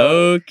 So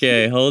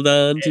okay, hold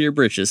on to your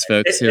britches,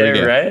 folks. Here we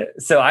go. Right.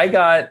 So I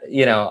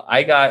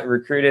got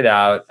recruited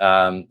out.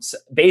 So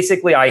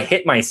basically, I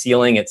hit my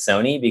ceiling at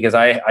Sony because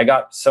I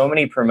got so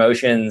many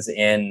promotions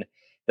in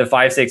the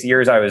 5-6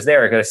 years I was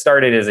there, because I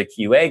started as a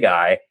QA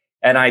guy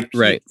and I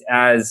peaked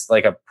as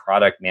like a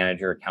product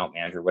manager, account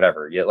manager,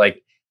 whatever.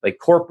 Like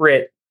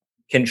corporate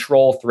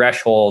control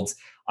thresholds.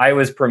 I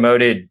was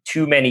promoted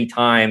too many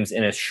times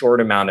in a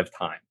short amount of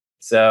time.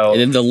 So,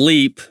 and then the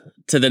leap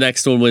to the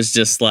next one was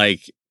just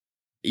like,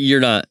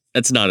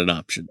 that's not an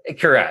option.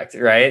 Correct.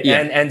 Right. Yeah.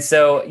 And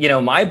so,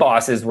 my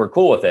bosses were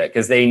cool with it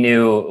because they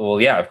knew,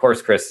 well, yeah, of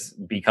course, Chris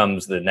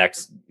becomes the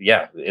next.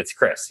 Yeah, it's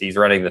Chris. He's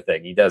running the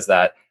thing. He does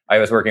that. I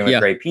was working with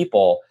great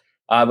people,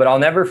 but I'll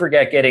never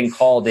forget getting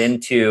called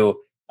into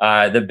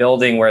the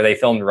building where they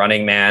filmed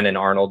Running Man and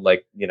Arnold,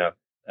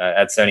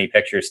 at Sony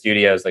Pictures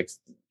Studios, like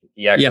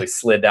he actually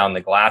slid down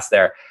the glass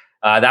there.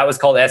 That was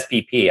called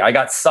SPP. I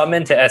got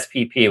summoned to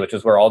SPP, which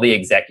is where all the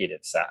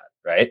executives sat.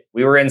 Right.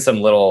 We were in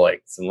some little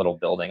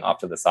building off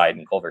to the side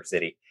in Culver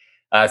City.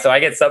 So I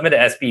get summoned to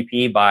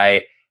SPP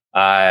by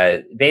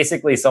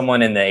basically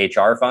someone in the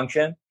HR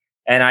function.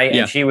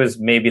 And she was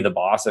maybe the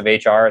boss of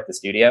HR at the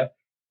studio.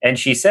 And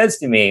she says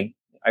to me,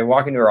 I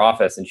walk into her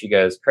office and she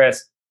goes,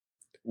 "Chris,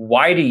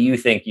 why do you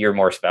think you're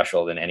more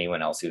special than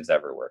anyone else who's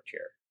ever worked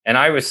here?" And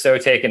I was so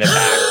taken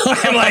aback.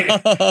 I'm like,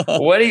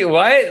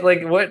 what?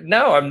 Like, what?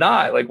 No, I'm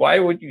not. Like, why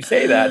would you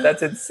say that?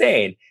 That's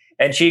insane.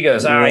 And she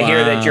goes, I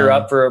hear that you're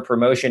up for a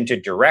promotion to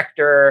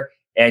director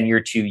and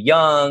you're too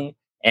young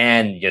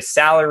and your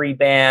salary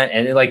band,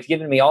 and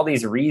giving me all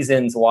these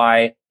reasons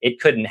why it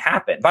couldn't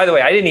happen. By the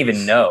way, I didn't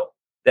even know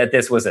that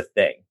this was a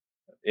thing.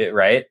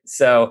 Right.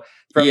 So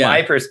from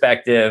my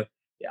perspective,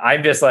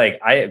 I'm just like,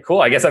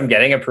 cool. I guess I'm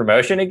getting a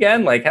promotion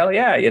again. Like, hell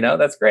yeah.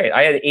 That's great.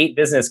 I had 8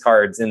 business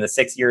cards in the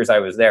 6 years I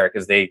was there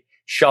because they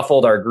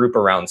shuffled our group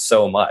around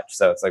so much.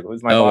 So it's like,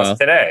 who's my boss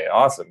today?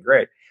 Awesome.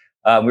 Great.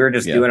 We were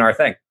just doing our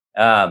thing.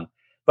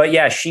 But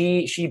yeah,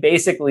 she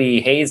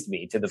basically hazed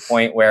me to the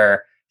point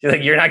where she's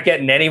like, "You're not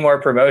getting any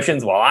more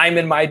promotions while I'm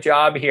in my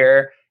job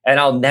here." And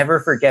I'll never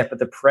forget, but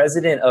the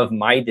president of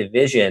my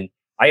division,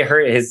 I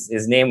heard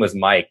his name was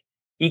Mike.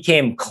 He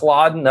came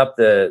clodding up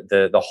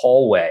the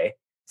hallway,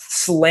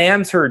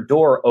 slams her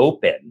door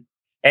open,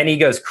 and he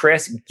goes,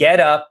 "Chris, get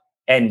up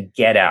and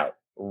get out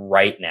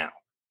right now."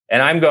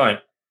 And I'm going,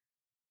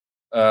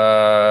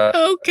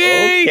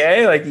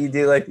 okay. Like you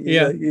do,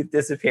 you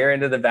disappear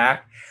into the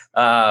back.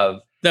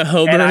 The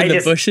Homer in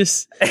the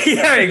bushes.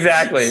 Yeah,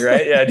 exactly.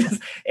 Right. Yeah.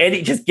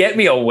 Just get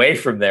me away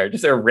from there.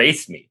 Just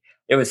erase me.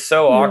 It was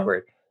so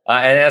awkward.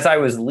 And as I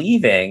was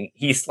leaving,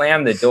 he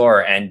slammed the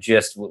door and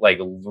just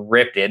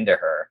ripped into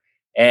her.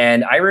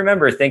 And I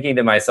remember thinking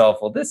to myself,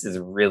 well, this is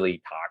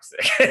really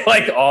toxic.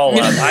 All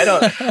up.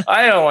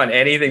 I don't want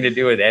anything to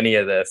do with any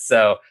of this.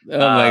 So,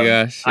 my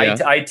gosh. Yeah.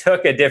 I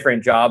took a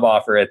different job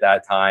offer at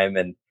that time.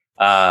 And,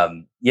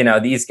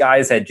 these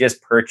guys had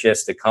just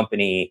purchased a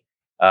company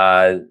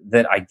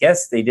that I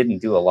guess they didn't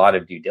do a lot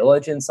of due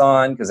diligence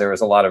on because there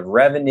was a lot of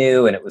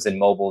revenue and it was in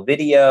mobile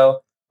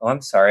video. Oh,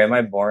 I'm sorry. Am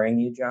I boring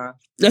you, John?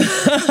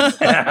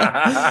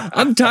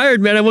 I'm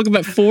tired, man. I woke up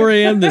at 4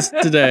 a.m.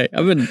 today.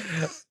 I've been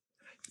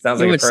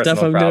sounds like a personal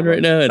stuff I'm problem. doing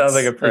right now. Sounds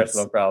like a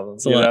personal problem.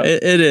 It's a lot.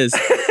 It is.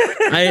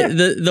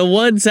 The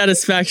one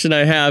satisfaction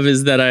I have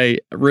is that I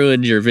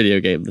ruined your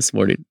video game this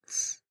morning.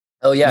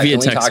 Oh yeah, can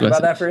we talk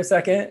about that for a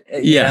second?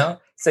 Yeah.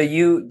 So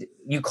you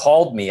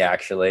called me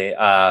actually,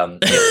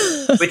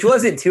 which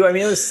wasn't too. I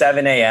mean, it was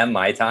 7 a.m.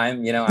 my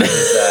time. I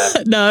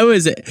was. No,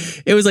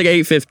 it was like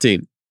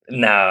 8:15.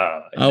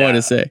 No, I want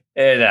to say.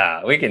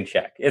 No, we can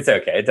check. It's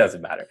okay. It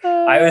doesn't matter.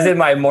 I was in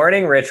my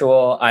morning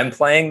ritual. I'm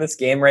playing this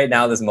game right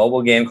now. This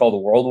mobile game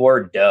called World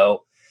War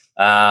Doe.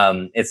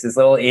 It's this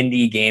little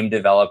indie game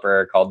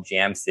developer called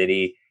Jam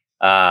City.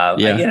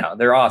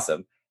 They're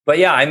awesome. But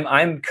yeah,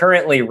 I'm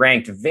currently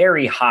ranked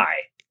very high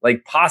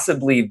like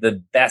possibly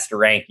the best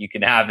rank you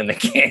can have in the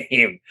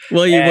game.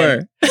 Well, you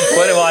were.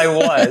 I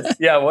was.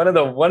 Yeah, one of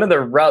the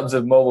rubs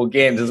of mobile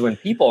games is when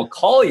people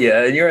call you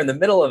and you're in the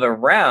middle of a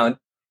round,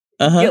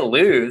 you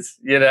lose,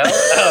 you know?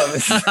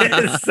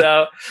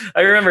 So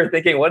I remember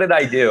thinking, what did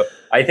I do?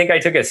 I think I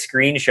took a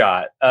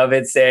screenshot of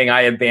it saying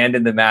I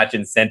abandoned the match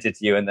and sent it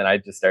to you. And then I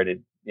just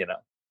started,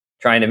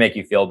 trying to make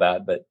you feel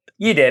bad, but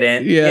you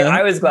didn't. Yeah,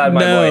 I was glad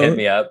my boy hit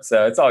me up.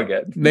 So it's all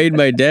good. Made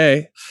my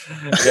day.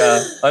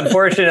 Yeah.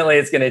 Unfortunately,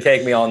 it's going to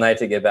take me all night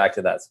to get back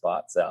to that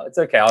spot. So it's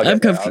okay.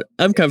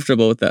 I'm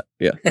comfortable with that.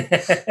 Yeah.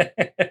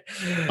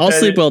 I'll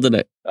sleep well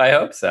tonight. I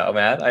hope so,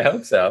 man. I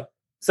hope so.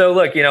 So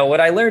look,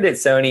 what I learned at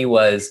Sony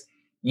was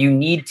you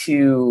need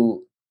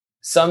to,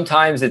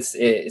 sometimes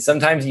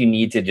you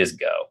need to just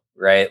go,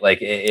 right?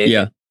 Like,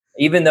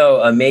 even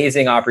though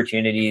amazing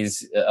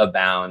opportunities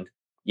abound,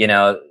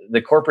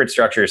 the corporate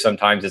structure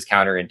sometimes is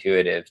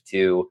counterintuitive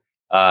to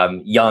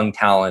young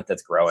talent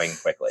that's growing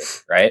quickly,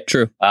 right?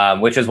 True.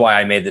 Which is why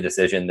I made the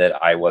decision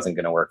that I wasn't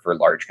going to work for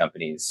large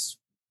companies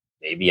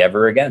maybe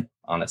ever again,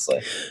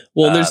 honestly.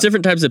 Well, there's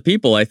different types of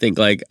people, I think.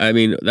 Like, I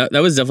mean, that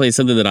was definitely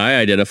something that I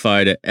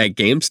identified at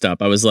GameStop.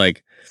 I was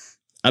like,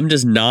 I'm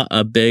just not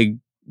a big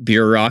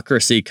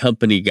bureaucracy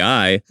company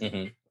guy.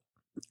 Mm-hmm.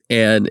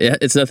 And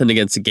it's nothing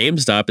against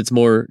GameStop. It's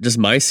more just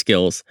my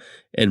skills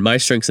and my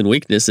strengths and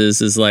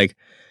weaknesses is like,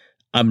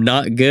 I'm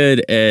not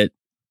good at,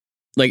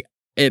 like,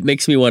 it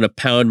makes me want to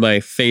pound my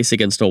face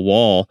against a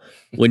wall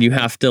when you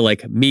have to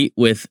like meet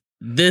with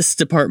this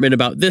department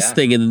about this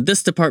thing and then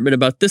this department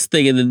about this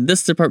thing and then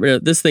this department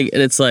about this thing.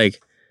 And it's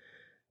like,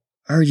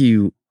 are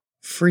you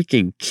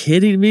freaking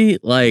kidding me?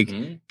 Like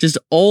just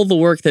all the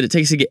work that it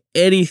takes to get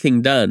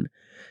anything done.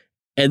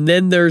 And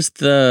then there's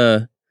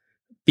the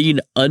being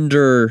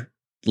under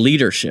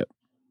leadership,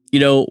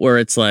 where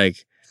it's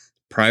like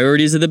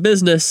priorities of the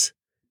business,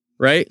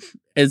 right?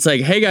 And it's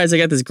like, hey guys, I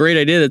got this great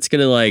idea that's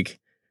going to like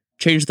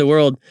change the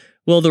world.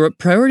 Well, the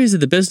priorities of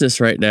the business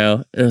right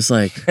now. And it's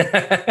like,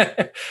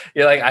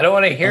 you're like, I don't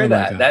want to hear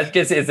that. That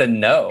just is a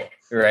no,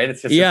 right?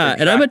 It's just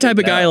and I'm a type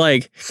of guy,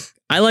 like,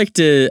 I like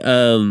to,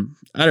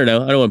 I don't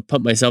know. I don't want to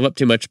pump myself up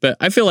too much, but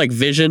I feel like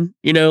vision,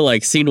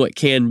 like seeing what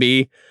can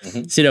be,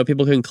 seeing how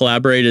people can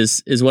collaborate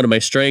is one of my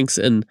strengths.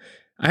 And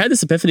I had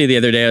this epiphany the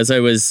other day and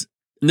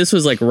this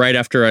was like right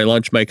after I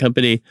launched my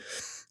company,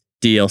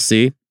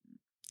 DLC.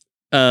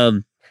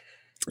 And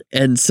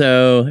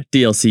so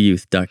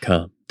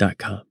dlcyouth.com.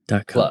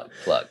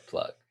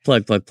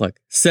 Plug.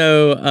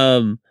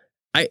 So,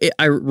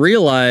 I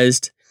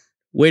realized,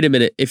 wait a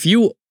minute, if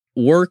you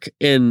work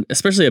in,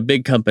 especially a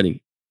big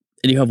company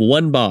and you have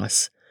one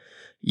boss,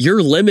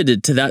 you're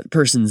limited to that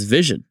person's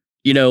vision,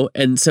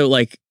 and so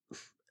like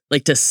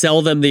to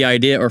sell them the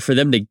idea or for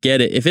them to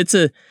get it. If it's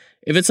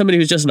somebody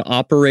who's just an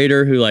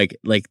operator who like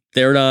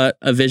they're not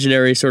a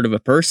visionary sort of a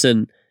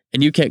person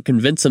and you can't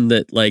convince them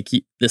that like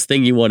this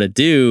thing you want to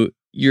do,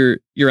 you're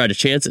out of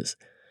chances.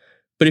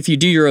 But if you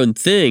do your own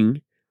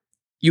thing,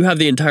 you have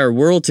the entire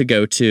world to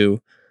go to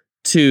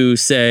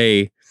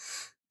say,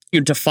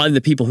 to find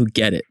the people who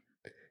get it.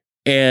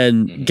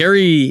 And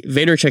Gary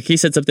Vaynerchuk, he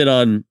said something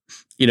on,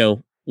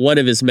 one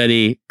of his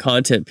many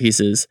content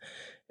pieces.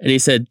 And he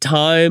said,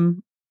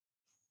 time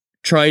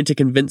trying to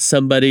convince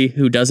somebody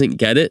who doesn't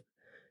get it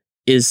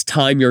is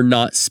time you're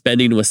not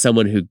spending with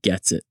someone who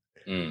gets it.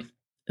 And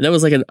that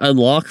was like an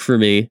unlock for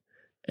me.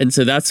 And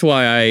so that's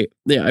why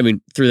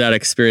through that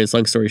experience,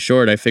 long story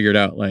short, I figured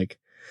out like,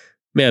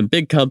 man,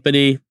 big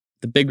company,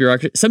 the big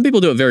bureaucracy. Some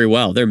people do it very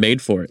well. They're made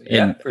for it.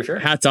 Yeah, for sure.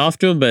 Hats off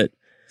to them, but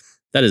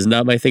that is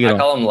not my thing at all. I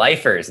call them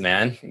lifers,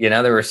 man.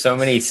 There were so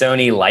many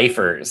Sony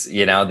lifers,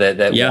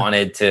 that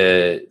wanted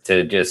to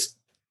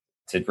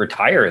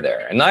retire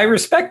there. And I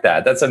respect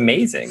that. That's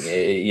amazing,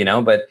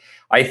 but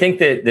I think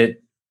that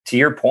to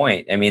your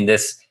point, I mean,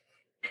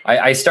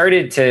 I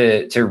started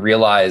to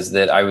realize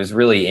that I was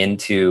really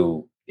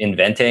into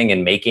inventing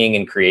and making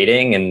and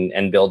creating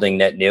and building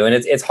net new. And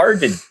it's hard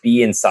to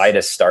be inside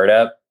a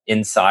startup,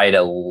 inside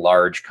a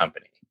large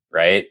company,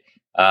 right?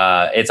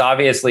 It's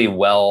obviously in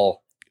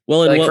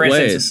like, what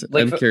ways?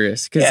 I'm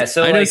curious. Because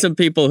I know some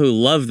people who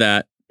love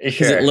that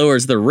because it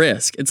lowers the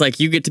risk. It's like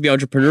you get to be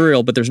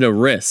entrepreneurial, but there's no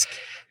risk.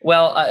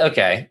 Well,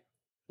 okay.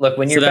 Look,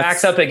 when your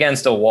back's up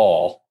against a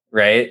wall,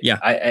 right?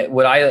 Yeah.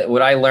 What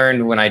I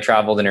learned when I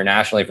traveled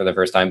internationally for the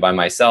first time by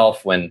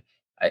myself, when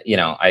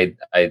I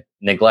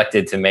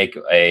neglected to make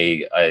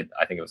I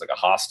think it was like a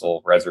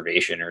hostel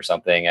reservation or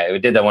something. I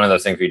did that one of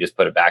those things where you just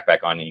put a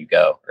backpack on and you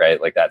go,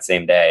 right? Like that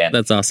same day. And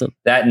that's awesome.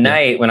 That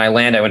night when I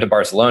landed, I went to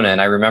Barcelona and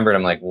I remembered,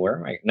 I'm like, where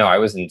am I? No, I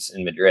was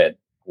in Madrid.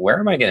 Where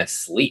am I going to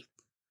sleep?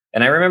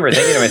 And I remember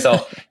thinking to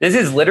myself, this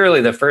is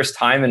literally the first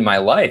time in my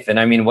life. And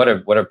I mean, what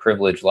a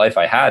privileged life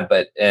I had.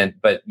 But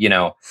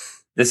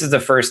this is the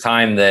first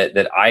time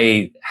that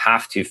I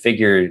have to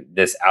figure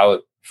this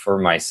out for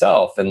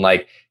myself. And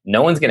like,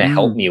 no one's going to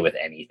help me with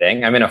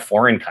anything. I'm in a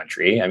foreign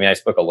country. I mean, I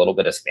spoke a little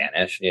bit of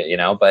Spanish,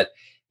 but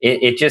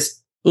it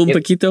just... Un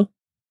poquito,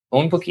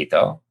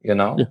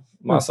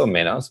 más o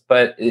menos.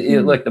 But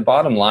look, the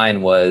bottom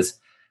line was,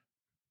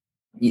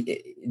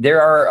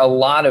 there are a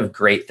lot of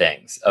great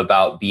things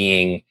about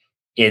being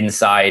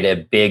inside a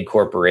big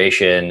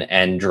corporation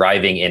and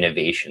driving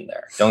innovation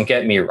there. Don't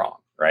get me wrong,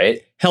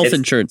 right? Health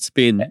insurance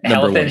being number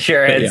health one,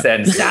 insurance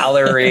and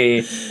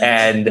salary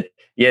and,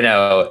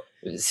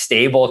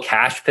 stable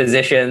cash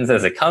positions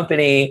as a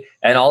company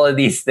and all of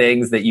these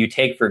things that you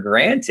take for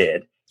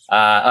granted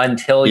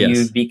until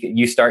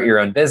you start your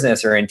own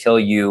business, or until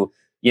you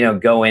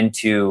go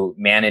into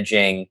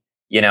managing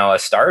a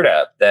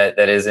startup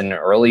that is in an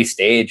early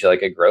stage,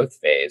 like a growth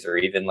phase, or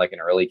even like an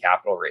early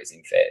capital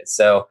raising phase.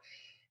 So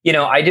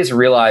I just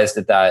realized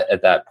at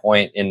that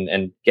point,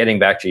 and getting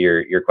back to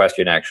your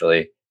question,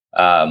 actually,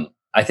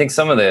 I think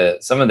some of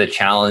the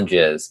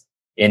challenges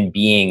in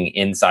being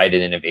inside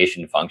an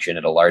innovation function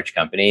at a large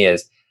company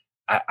is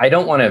I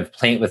don't want to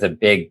paint with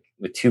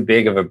too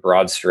big of a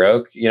broad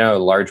stroke, a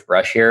large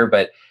brush here,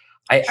 but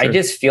I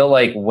just feel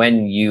like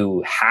when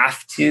you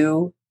have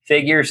to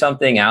figure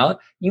something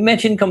out, you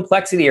mentioned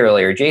complexity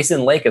earlier.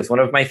 Jason Lake is one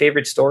of my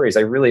favorite stories.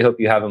 I really hope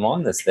you have him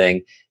on this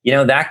thing.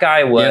 That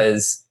guy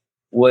was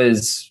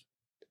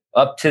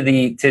up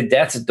to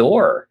death's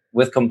door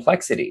with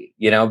complexity,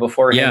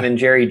 before him and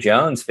Jerry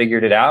Jones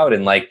figured it out.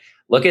 And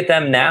look at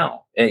them now.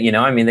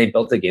 They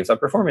built a GameStop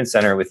Performance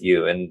Center with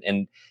you,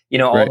 and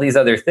all these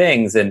other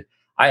things. And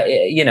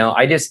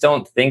I just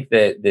don't think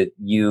that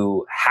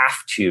you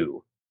have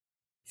to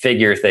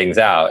figure things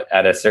out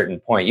at a certain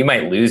point. You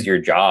might lose your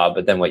job,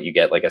 but then you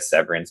get like a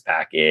severance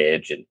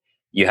package, and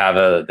you have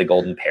the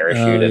golden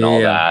parachute and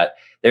all that.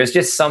 There's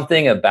just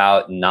something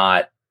about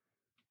not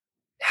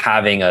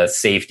having a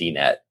safety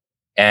net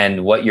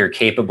and what you're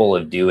capable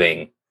of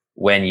doing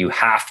when you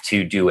have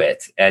to do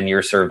it and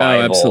your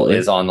survival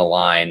is on the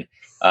line.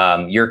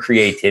 Your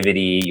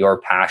creativity, your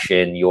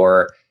passion,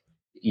 your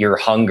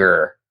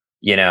hunger,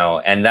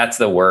 and that's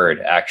the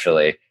word,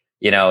 actually,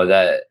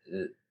 that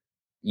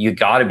you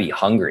got to be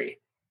hungry.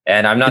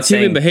 And I'm not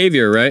saying human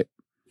behavior, right?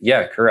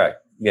 Yeah,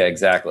 correct. Yeah,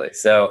 exactly.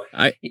 So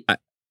I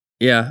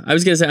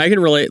was gonna say, I can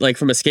relate, like,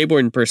 from a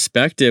skateboarding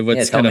perspective.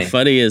 What's kind of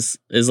funny is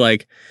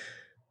like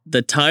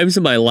the times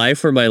in my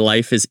life where my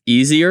life is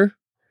easier,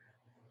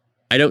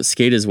 I don't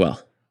skate as well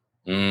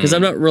because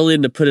I'm not really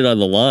into put it on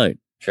the line.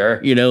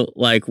 Sure.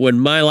 Like when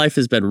my life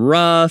has been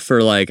rough,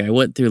 or like I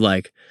went through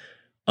like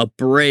a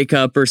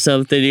breakup or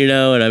something,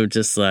 and I'm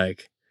just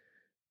like,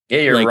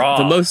 you're like, raw.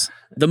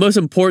 The most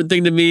important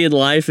thing to me in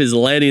life is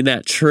landing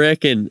that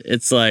trick, and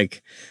it's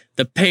like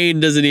the pain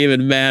doesn't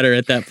even matter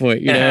at that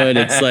point, and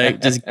it's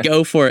like, just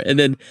go for it. And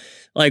then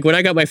like when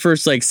I got my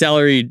first like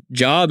salary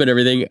job and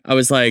everything, I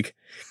was like,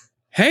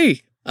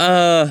 hey,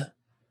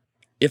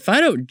 if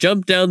I don't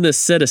jump down this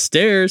set of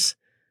stairs,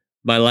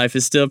 my life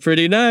is still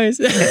pretty nice.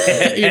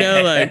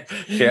 Like,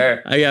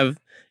 sure. I have,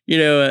 you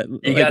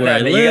got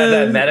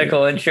that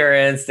medical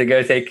insurance to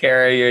go take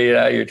care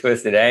of your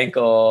twisted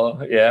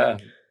ankle. Yeah.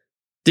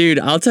 Dude,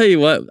 I'll tell you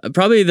what,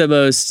 probably the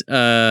most,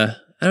 I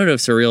don't know if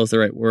surreal is the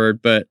right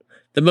word, but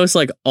the most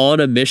like on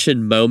a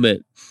mission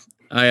moment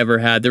I ever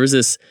had. There was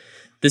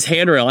this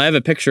handrail. I have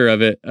a picture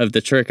of it, of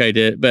the trick I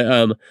did,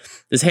 but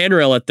this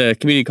handrail at the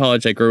community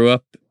college I grew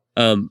up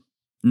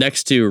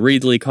next to,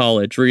 Reedley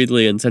College,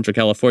 Reedley in Central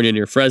California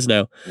near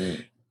Fresno.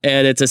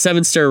 And it's a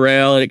 7-stair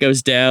rail, and it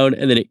goes down,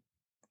 and then it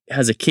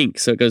has a kink,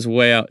 so it goes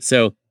way out.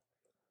 So,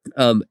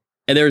 and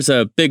there's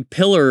a big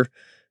pillar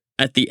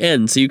at the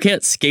end, so you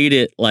can't skate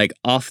it like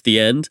off the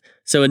end.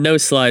 So a no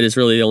slide is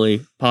really the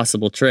only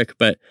possible trick.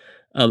 But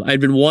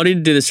I'd been wanting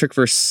to do this trick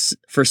for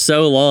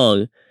so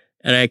long,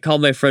 and I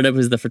called my friend up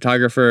who's the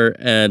photographer,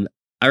 and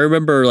I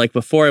remember like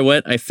before I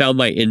went, I found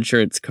my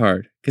insurance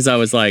card because I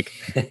was like,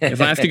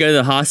 if I have to go to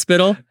the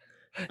hospital,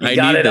 I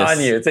got it on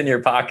you. It's in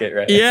your pocket,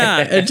 right? Yeah,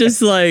 it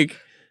just like,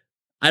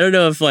 I don't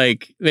know if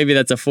like maybe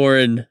that's a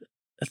foreign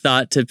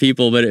thought to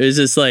people, but it was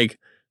just like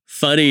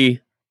funny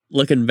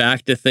looking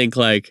back to think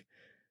like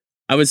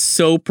I was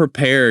so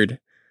prepared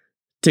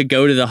to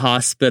go to the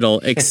hospital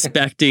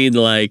expecting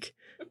like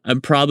I'm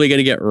probably going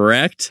to get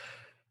wrecked,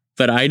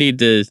 but I need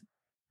to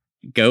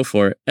go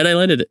for it. And I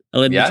landed it. I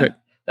landed the trick.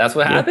 That's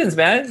what happens,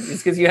 man. It's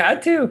because you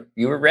had to.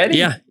 You were ready.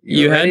 Yeah,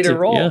 you were ready to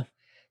roll. Yeah.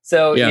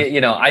 So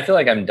I feel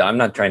like I'm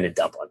not trying to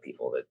dump on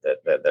people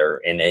that they're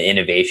in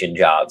innovation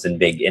jobs in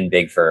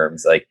big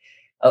firms. Like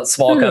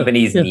small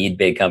companies need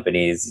big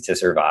companies to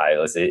survive.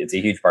 It's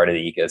a huge part of the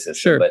ecosystem.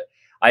 Sure. But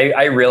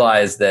I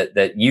realize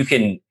that you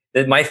can.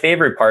 That my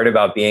favorite part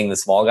about being the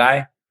small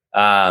guy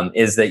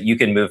is that you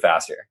can move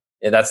faster.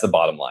 That's the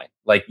bottom line.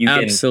 Like you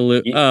can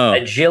agility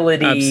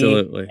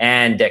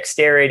and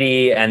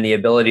dexterity and the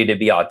ability to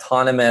be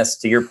autonomous.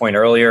 To your point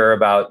earlier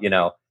about,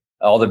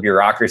 all the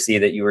bureaucracy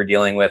that you were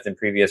dealing with in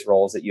previous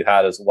roles that you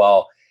had as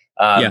well.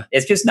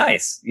 It's just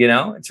nice.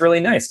 It's really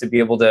nice to be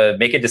able to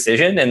make a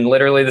decision and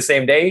literally the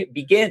same day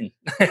begin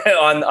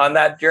on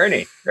that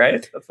journey.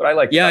 Right. That's what I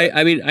like. Yeah.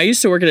 I mean, I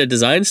used to work at a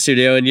design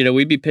studio, and,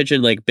 we'd be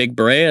pitching like big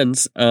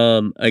brands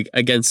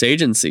against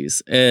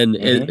agencies. And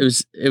it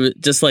was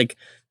just like,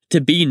 to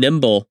be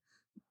nimble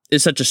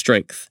is such a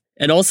strength.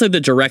 And also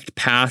the direct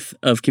path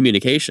of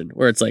communication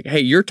where it's like, hey,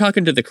 you're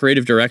talking to the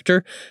creative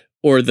director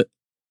or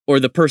or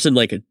the person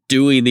like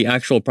doing the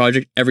actual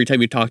project every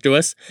time you talk to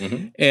us.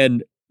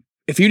 And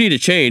if you need to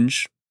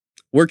change,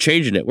 we're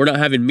changing it. We're not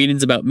having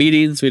meetings about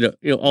meetings. We don't,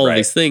 all of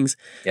these things.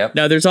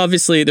 Now there's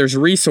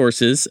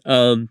resources.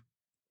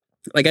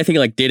 Like I think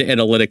like data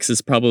analytics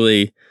is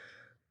probably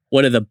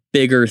one of the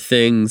bigger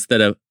things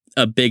that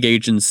a big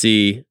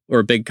agency or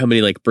a big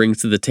company like brings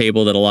to the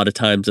table that a lot of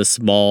times a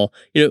small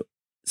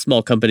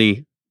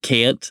company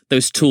can't.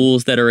 Those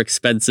tools that are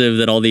expensive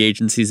that all the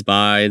agencies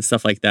buy and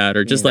stuff like that,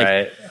 or just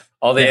like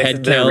all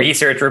the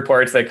research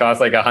reports that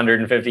cost like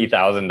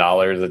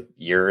 $150,000 a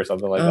year or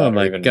something like that. Oh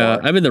my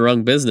God, more. I'm in the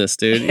wrong business,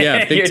 dude.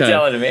 Yeah, big You're time.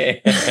 telling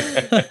me.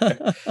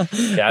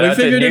 Shout out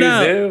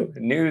to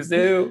New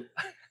Zoo.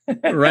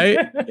 Right?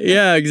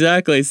 Yeah,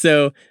 exactly.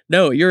 So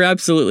no, you're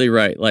absolutely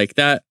right. Like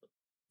that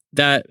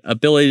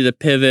ability to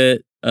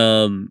pivot,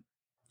 to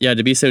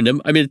be so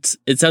nimble. I mean,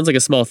 it sounds like a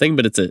small thing,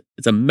 but it's a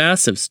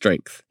massive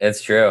strength.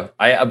 It's true.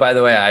 By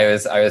the way, I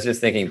was just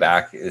thinking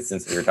back,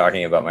 since we were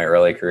talking about my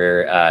early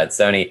career at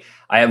Sony.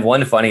 I have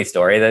one funny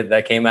story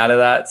that came out of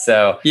that.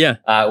 So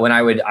when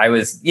I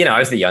was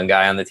the young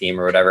guy on the team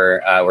or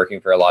whatever, working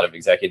for a lot of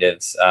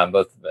executives,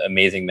 both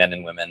amazing men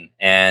and women,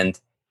 and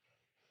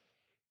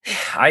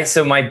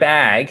so my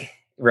bag,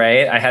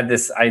 right? I had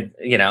had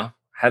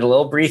a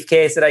little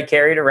briefcase that I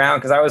carried around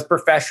because I was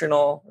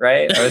professional,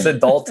 right? I was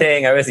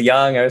adulting, I was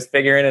young, I was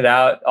figuring it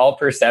out, all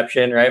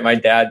perception, right? My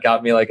dad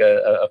got me like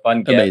a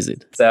fun gift.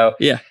 Amazing. So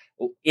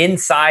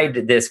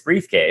inside this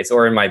briefcase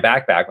or in my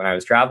backpack when I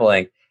was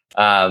traveling,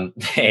 at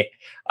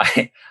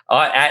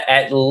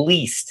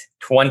least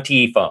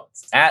 20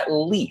 phones, at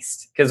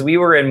least, because we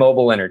were in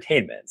mobile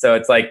entertainment. So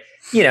it's like,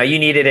 you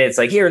needed it. It's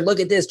like, here, look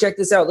at this, check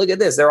this out, look at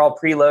this. They're all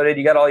preloaded.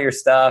 You got all your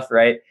stuff,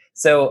 right?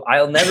 So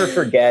I'll never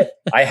forget.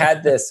 I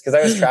had this because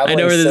I was traveling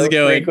so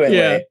frequently.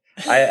 Yeah.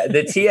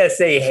 The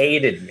TSA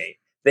hated me.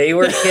 They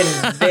were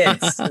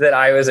convinced that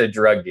I was a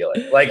drug dealer,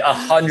 like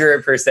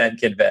 100%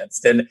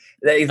 convinced. And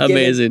they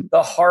gave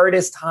the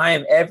hardest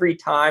time every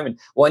time. And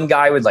one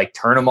guy would like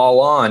turn them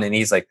all on. And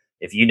he's like,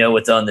 if you know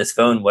what's on this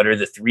phone, what are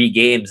the 3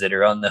 games that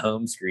are on the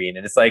home screen?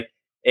 And it's like,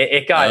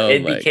 it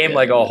became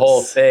like a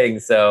whole thing.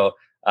 So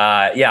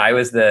I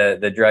was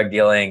the drug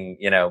dealing,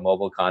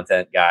 mobile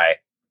content guy.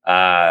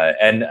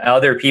 And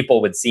other people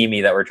would see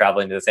me that were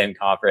traveling to the same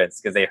conference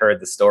because they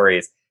heard the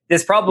stories.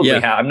 This probably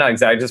I'm not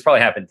exaggerating. This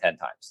probably happened 10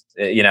 times,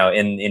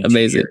 in 2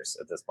 years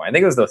at this point. I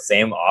think it was the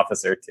same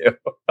officer too.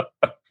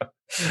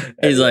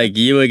 He's like,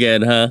 you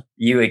again, huh?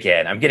 You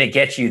again. I'm going to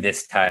get you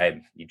this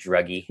time, you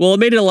druggie. Well, it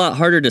made it a lot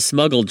harder to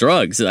smuggle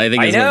drugs, I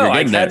think is what you're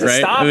getting at, right?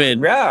 Stop. It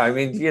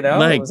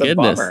was a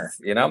bummer.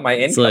 My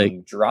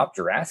income dropped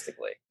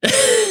drastically.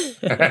 Talking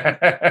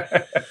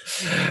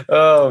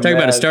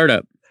about a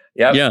startup.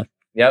 Yep.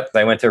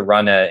 I went to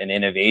run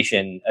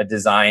a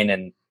design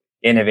and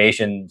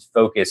innovation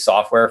focused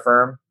software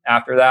firm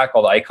after that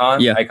called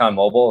Icon. Icon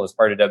Mobile. It was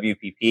part of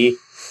WPP. It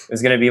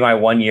was going to be my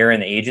 1 year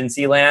in the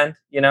agency land.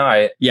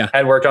 I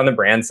had worked on the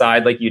brand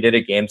side like you did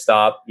at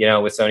GameStop,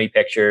 with Sony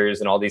Pictures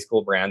and all these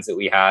cool brands that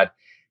we had.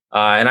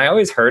 And I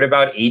always heard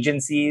about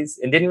agencies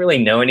and didn't really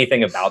know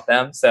anything about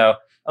them. So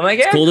I'm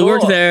like, cool to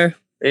work there.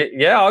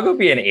 I'll go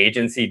be an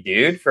agency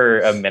dude for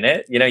a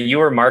minute. You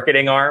were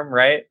marketing arm,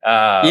 right?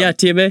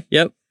 TMA.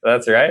 Yep.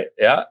 That's right.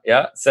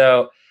 Yeah.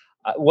 So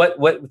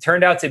what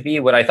turned out to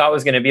be what I thought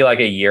was going to be like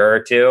a year or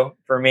two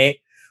for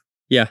me.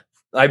 Yeah.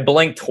 I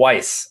blinked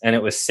twice and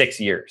it was 6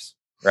 years.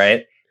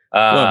 Right.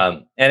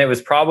 And it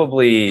was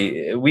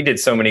probably, we did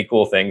so many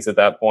cool things at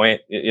that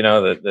point,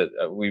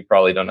 that we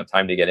probably don't have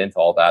time to get into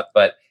all that,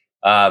 but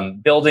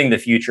building the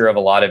future of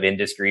a lot of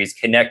industries,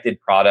 connected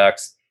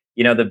products.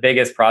 The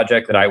biggest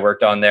project that I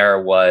worked on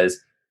there was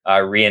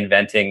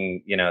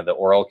reinventing, the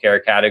oral care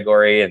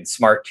category and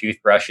smart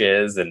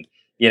toothbrushes and,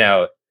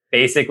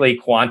 basically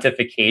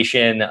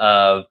quantification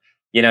of,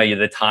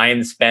 the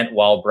time spent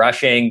while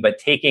brushing, but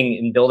taking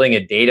and building a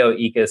data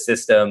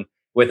ecosystem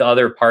with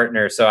other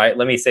partners. So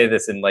let me say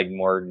this in like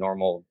more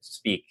normal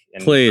speak.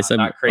 And please,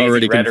 not crazy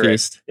already rhetoric.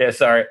 Confused. Yeah,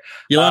 sorry.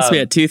 You lost me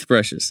at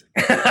toothbrushes.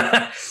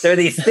 There are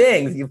these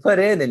things you put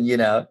in and,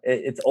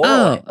 it's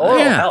oral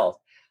health.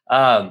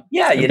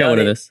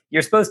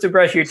 You're supposed to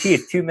brush your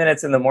teeth 2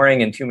 minutes in the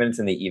morning and 2 minutes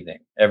in the evening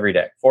every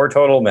day, 4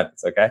 total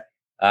minutes. Okay.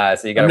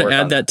 So you got to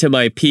add that to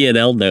my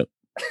P&L note.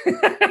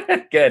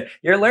 Good.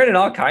 You're learning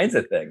all kinds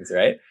of things,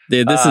 right?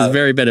 Dude, this is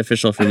very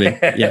beneficial for me.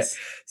 Yes.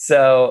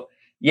 So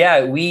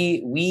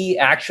we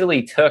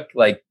actually took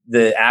like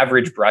the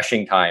average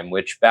brushing time,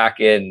 which back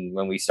in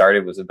when we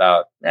started was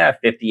about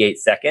 58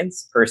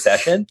 seconds per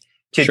session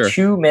to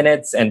 2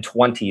 minutes and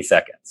 20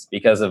 seconds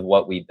because of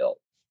what we built.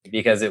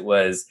 Because it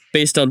was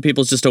based on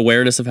people's just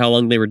awareness of how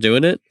long they were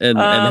doing it and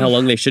how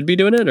long they should be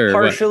doing it, or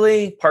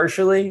partially,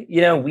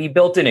 we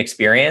built an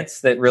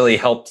experience that really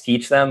helped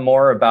teach them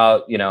more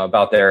about,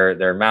 about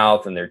their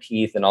mouth and their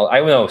teeth and all.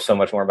 I know so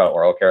much more about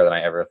oral care than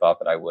I ever thought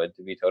that I would,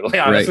 to be totally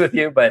honest with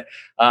you. But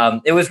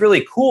it was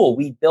really cool.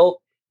 We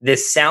built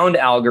this sound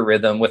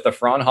algorithm with the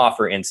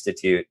Fraunhofer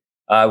Institute,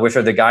 which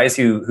are the guys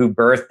who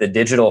birthed the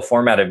digital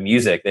format of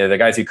music. They're the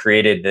guys who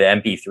created the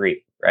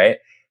MP3, right?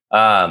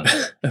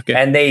 Okay.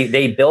 And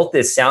they built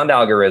this sound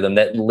algorithm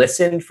that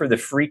listened for the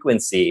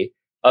frequency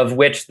of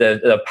which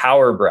the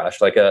power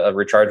brush, like a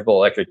rechargeable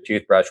electric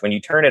toothbrush, when you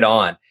turn it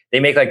on, they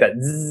make like that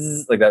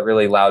zzz, like that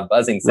really loud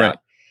buzzing sound. Right.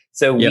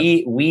 So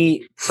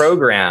we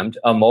programmed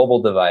a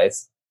mobile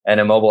device and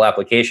a mobile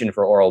application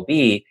for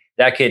Oral-B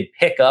that could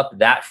pick up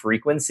that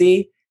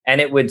frequency, and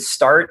it would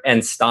start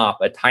and stop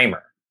a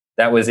timer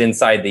that was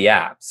inside the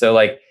app. So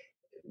like,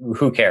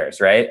 who cares,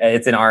 right?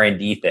 It's an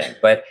R&D thing.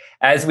 But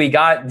as we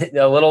got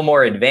a little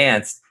more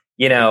advanced,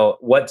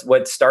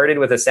 what started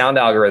with a sound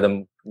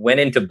algorithm went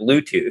into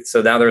Bluetooth.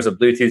 So now there's a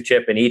Bluetooth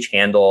chip in each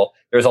handle.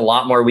 There's a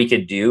lot more we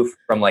could do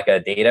from like a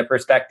data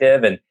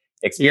perspective and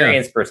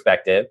experience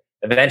perspective.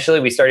 Eventually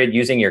we started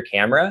using your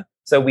camera.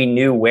 So we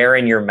knew where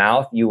in your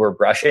mouth you were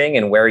brushing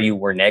and where you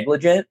were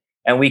negligent.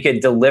 And we could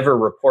deliver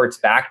reports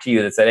back to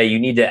you that said, hey, you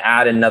need to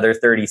add another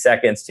 30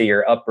 seconds to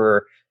your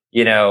upper,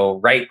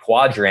 right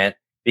quadrant,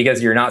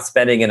 because you're not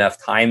spending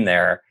enough time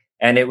there.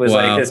 And it was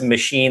like this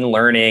machine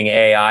learning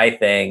AI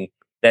thing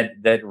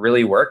that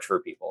really worked for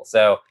people.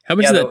 So how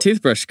much did that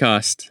toothbrush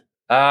cost?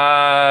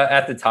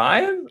 At the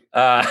time,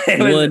 it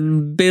was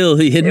 $1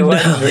 billion. It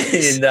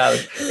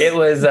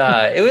was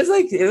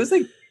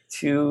like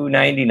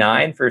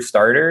 $2.99 for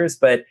starters,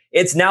 but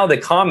it's now the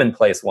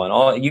commonplace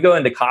one. You go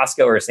into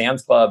Costco or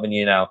Sam's Club, and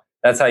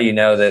that's how you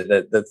know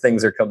that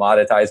things are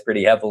commoditized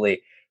pretty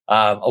heavily.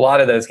 A lot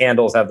of those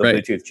handles have the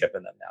Bluetooth chip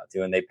in them now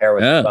too, and they pair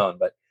with the phone.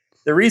 But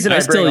the reason I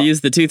still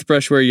use the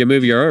toothbrush where you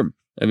move your arm.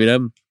 I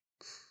mean,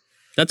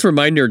 that's where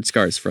my nerd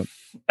scar's from.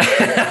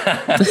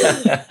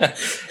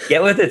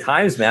 Get with the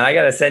times, man. I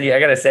gotta send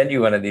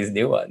you one of these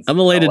new ones. I'm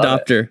a late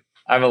adopter.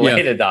 I'm a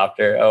late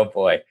adopter. Oh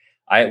boy.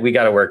 We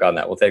got to work on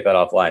that. We'll take that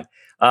offline.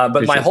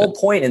 But my whole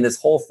point in this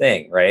whole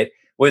thing, right,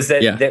 was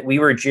that we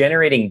were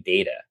generating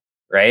data,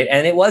 right?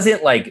 And it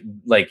wasn't like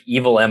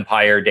evil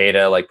empire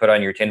data, like put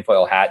on your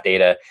tinfoil hat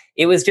data.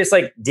 It was just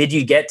like, did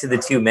you get to the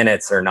 2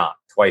 minutes or not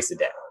twice a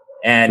day?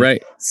 And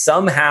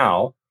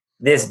somehow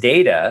this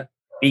data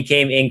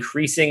became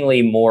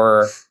increasingly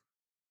more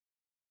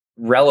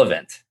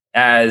relevant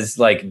as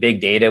like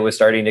big data was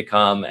starting to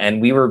come,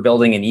 and we were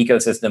building an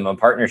ecosystem of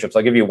partnerships.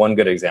 I'll give you one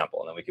good example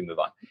and then we can move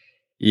on.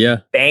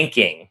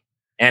 Banking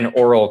and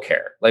oral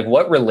care. Like,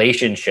 what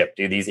relationship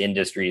do these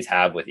industries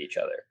have with each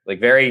other? Like,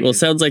 very well,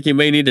 sounds like you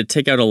may need to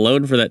take out a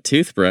loan for that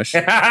toothbrush.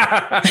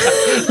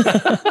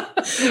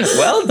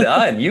 Well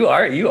done. You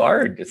are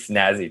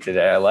snazzy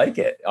today. I like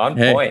it. On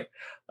point.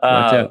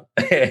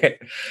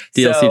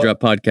 DLC Drop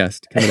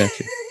Podcast coming at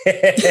you.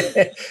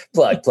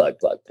 plug.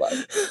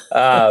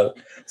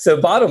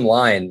 So bottom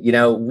line,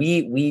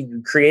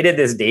 we created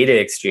this data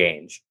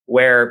exchange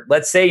where,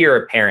 let's say you're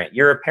a parent.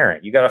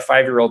 You got a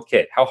 5-year-old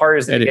kid. How hard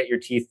is it to get your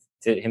teeth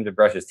him to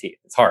brush his teeth?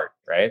 It's hard,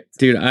 right?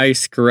 Dude, I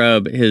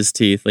scrub his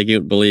teeth like you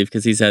wouldn't believe,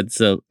 because he's had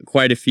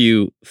quite a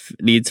few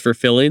needs for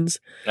fillings.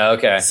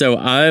 Okay. So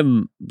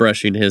I'm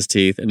brushing his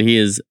teeth, and he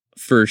is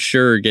for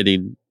sure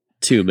getting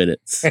 2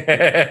 minutes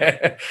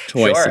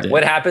twice a day.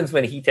 What happens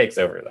when he takes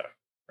over, though?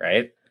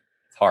 Right?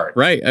 It's hard.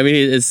 Right. I mean,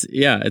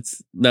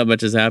 it's not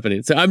much is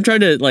happening. So I'm trying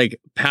to like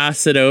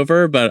pass it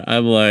over, but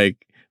I'm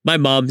like, my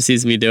mom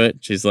sees me do it.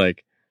 She's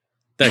like,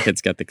 that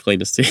kid's got the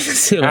cleanest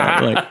teeth.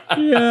 I'm like,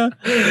 yeah.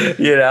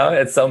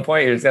 At some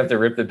point you're just gonna have to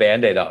rip the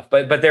Band-Aid off.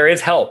 But there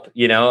is help.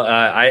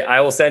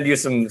 I will send you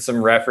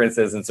some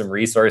references and some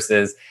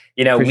resources.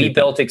 We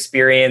built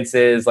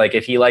experiences, like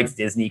if he likes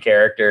Disney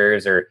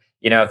characters, or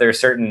if there's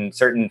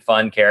certain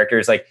fun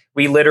characters, like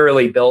we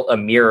literally built a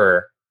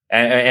mirror.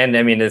 And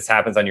I mean, this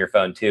happens on your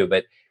phone too,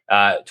 but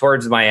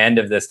towards my end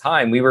of this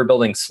time, we were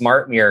building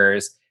smart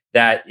mirrors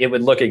that it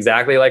would look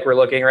exactly like we're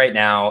looking right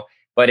now,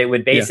 but it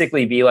would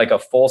basically be like a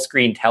full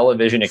screen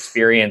television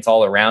experience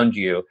all around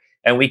you.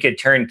 And we could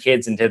turn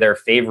kids into their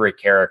favorite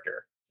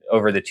character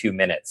over the 2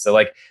 minutes. So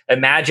like,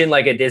 imagine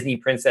like a Disney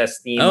princess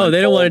theme. Oh,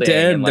 they don't want it to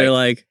end. They're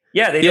like,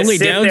 they just sit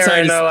there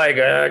and they're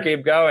like,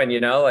 keep going,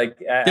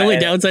 the only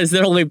downside is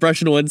they're only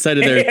brushing one side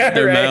of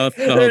their mouth.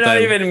 They're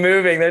not even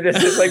moving. They're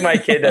just like my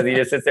kid does. He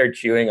just sits there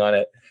chewing on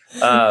it.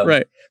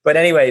 Right. But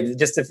anyway,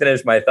 just to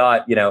finish my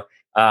thought,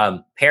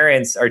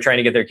 parents are trying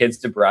to get their kids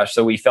to brush.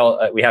 So we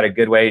felt we had a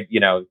good way,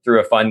 through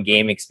a fun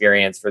game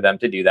experience for them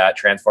to do that,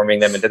 transforming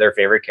them into their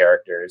favorite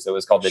characters. It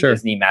was called the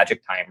Disney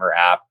Magic Timer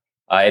app.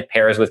 It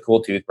pairs with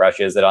cool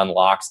toothbrushes. It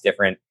unlocks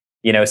different,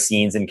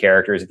 scenes and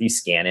characters if you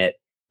scan it.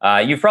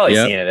 You've probably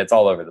seen it. It's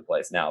all over the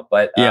place now.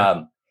 But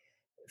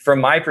from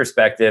my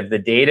perspective, the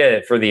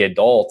data for the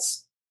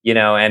adults,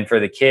 and for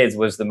the kids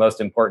was the most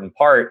important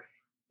part.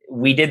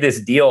 We did this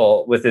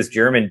deal with this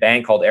German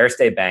bank called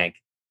Erste Bank.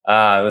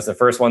 It was the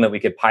first one that we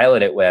could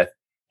pilot it with.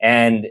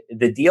 And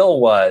the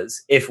deal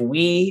was, if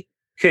we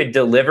could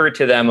deliver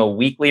to them a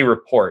weekly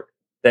report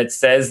that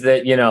says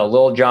that,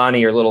 little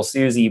Johnny or little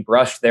Susie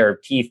brushed their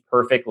teeth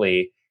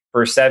perfectly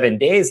for 7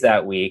 days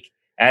that week,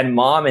 and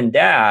mom or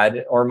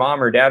dad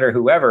or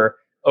whoever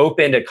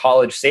opened a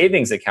college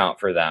savings account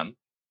for them,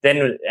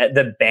 then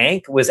the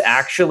bank was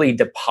actually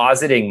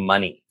depositing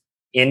money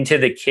into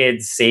the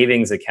kid's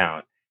savings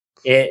account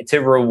to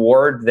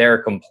reward their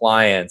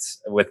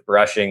compliance with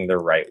brushing the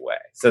right way.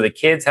 So the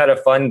kids had a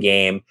fun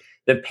game.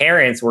 The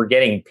parents were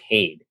getting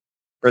paid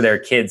for their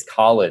kids'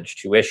 college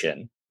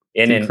tuition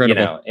in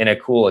a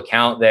cool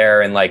account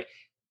there. And like,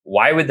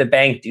 why would the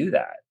bank do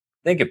that?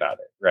 Think about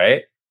it,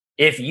 right?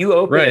 If you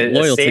open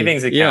a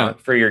savings account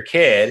for your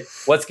kid,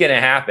 what's going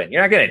to happen?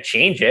 You're not going to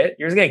change it.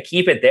 You're just going to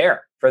keep it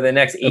there for the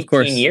next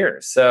 18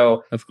 years.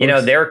 So,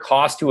 their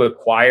cost to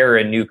acquire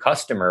a new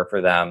customer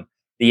for them,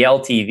 the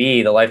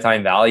LTV, the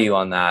lifetime value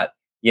on that,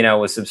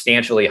 was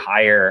substantially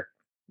higher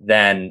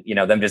than,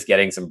 them just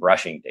getting some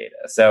brushing data.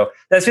 So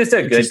that's just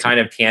a good kind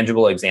of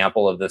tangible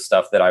example of the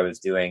stuff that I was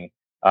doing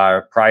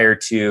prior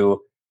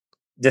to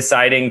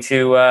deciding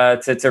to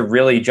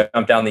really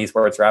jump down the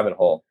esports rabbit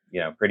hole,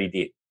 pretty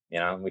deep.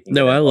 I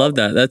love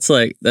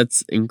that.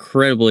 That's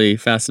incredibly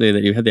fascinating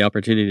that you had the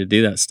opportunity to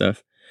do that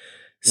stuff.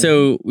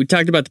 So we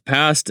talked about the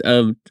past.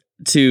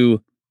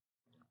 To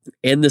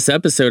end this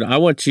episode, I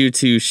want you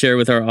to share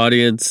with our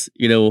audience,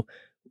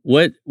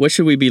 what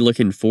should we be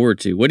looking forward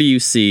to? What do you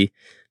see?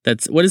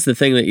 What is the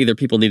thing that either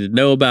people need to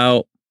know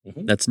about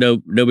that's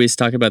nobody's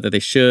talking about that they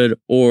should,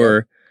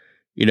 or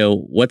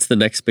what's the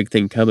next big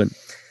thing coming?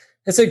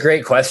 That's a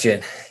great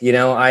question.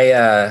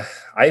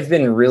 I've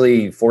been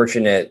really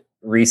fortunate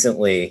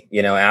recently,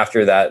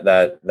 after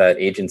that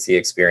agency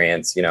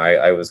experience.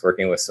 I was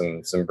working with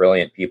some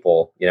brilliant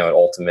people, at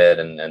Ultimate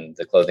and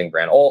the clothing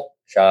brand Ult.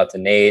 Shout out to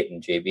Nate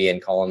and JB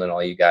and Colin and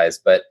all you guys.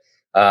 But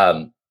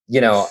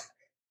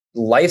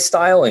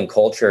lifestyle and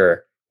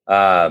culture,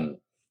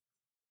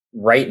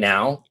 right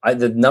now,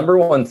 the number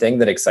one thing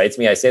that excites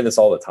me, I say this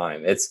all the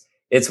time,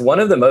 it's one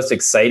of the most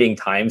exciting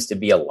times to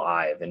be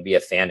alive and be a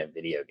fan of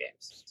video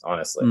games.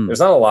 Honestly,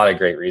 there's not a lot of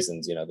great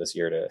reasons, this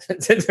year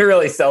to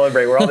really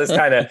celebrate. We're all just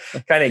kind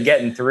of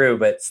getting through,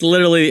 but it's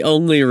literally the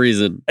only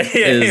reason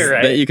is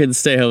that you can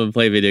stay home and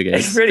play video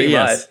games. Pretty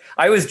much.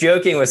 I was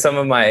joking with some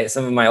of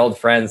my old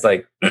friends,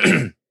 like,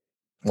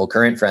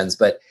 current friends,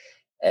 but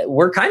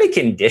we're kind of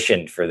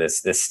conditioned for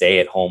this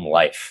stay-at-home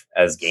life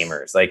as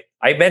gamers. Like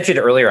I mentioned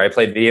earlier, I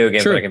played video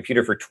games on a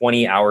computer for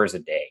 20 hours a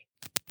day.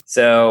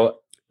 So,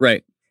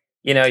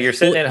 you're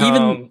sitting at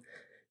home.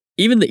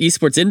 Even the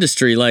esports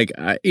industry, like,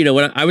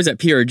 when I was at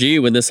PRG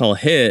when this all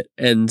hit,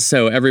 and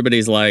so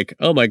everybody's like,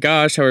 oh my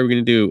gosh, how are we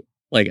going to do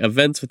like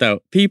events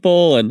without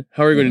people? And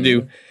how are we going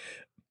to do,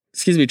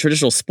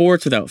 traditional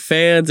sports without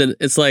fans? And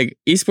it's like,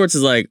 esports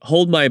is like,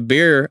 hold my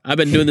beer. I've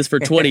been doing this for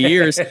 20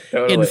 years.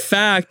 Totally. In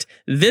fact,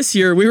 this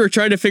year we were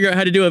trying to figure out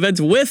how to do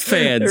events with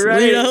fans.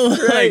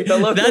 Like,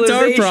 that's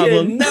our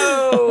problem.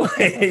 No,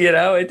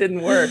 it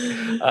didn't work.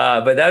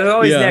 But that's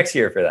always next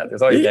year for that.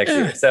 There's always next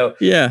year. So,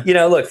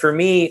 look, for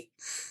me,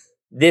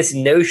 this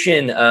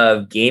notion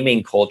of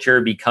gaming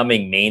culture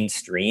becoming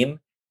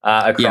mainstream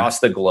across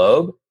the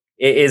globe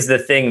is the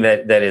thing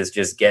that is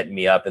just getting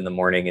me up in the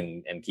morning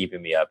and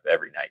keeping me up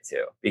every night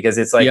too. Because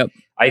it's like,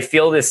 I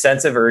feel this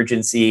sense of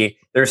urgency.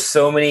 There's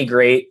so many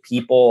great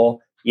people,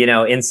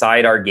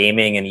 inside our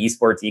gaming and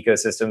esports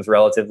ecosystems,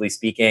 relatively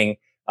speaking,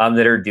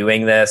 that are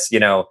doing this,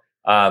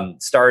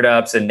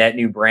 startups and net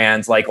new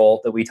brands like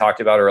Ult that we talked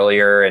about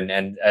earlier,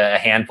 and a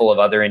handful of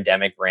other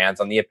endemic brands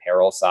on the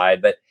apparel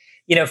side. But,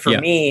 for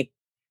me,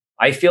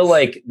 I feel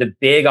like the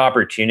big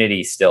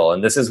opportunity still,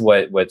 and this is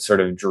what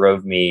sort of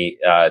drove me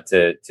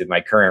to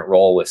my current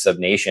role with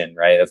SubNation,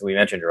 right? As we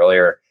mentioned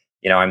earlier,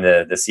 I'm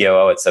the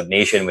COO at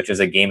SubNation, which is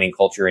a gaming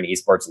culture and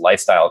esports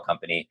lifestyle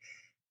company.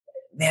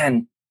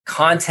 Man,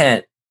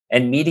 content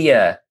and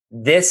media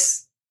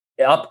this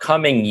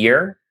upcoming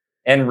year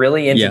and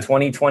really into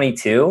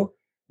 2022,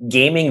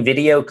 gaming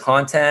video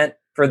content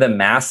for the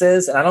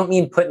masses. And I don't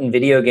mean putting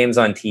video games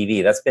on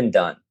TV. That's been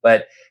done.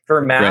 But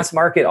for mass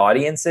market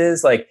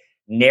audiences, like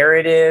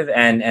narrative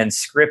and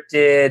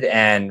scripted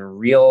and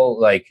real,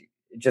 like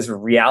just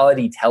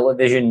reality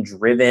television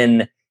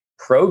driven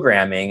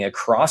programming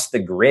across the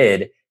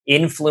grid,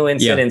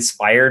 influenced and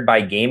inspired by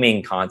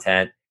gaming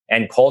content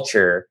and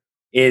culture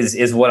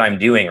is what I'm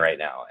doing right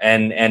now.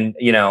 And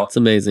it's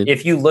amazing.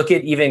 If you look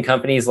at even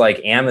companies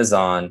like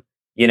Amazon,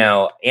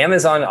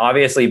 Amazon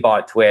obviously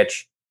bought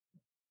Twitch.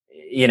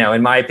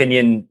 In my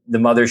opinion, the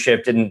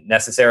mothership didn't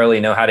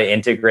necessarily know how to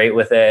integrate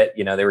with it.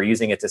 They were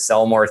using it to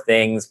sell more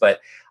things, but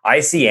I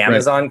see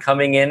Amazon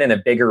coming in a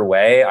bigger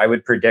way. I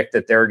would predict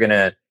that they're going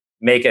to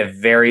make a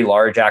very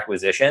large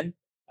acquisition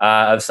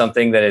of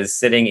something that is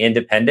sitting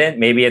independent.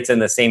 Maybe it's in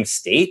the same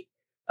state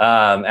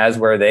as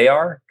where they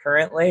are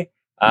currently.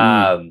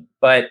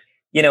 But,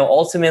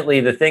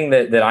 ultimately the thing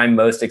that I'm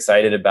most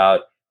excited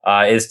about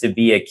is to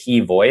be a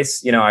key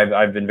voice.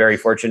 I've been very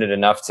fortunate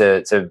enough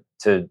to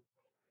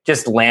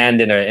just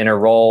land in a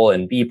role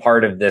and be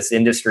part of this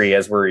industry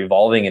as we're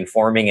evolving and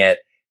forming it,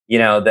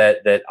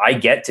 that I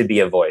get to be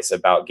a voice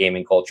about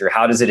gaming culture.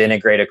 How does it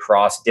integrate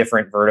across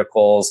different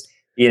verticals,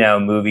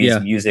 movies,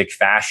 music,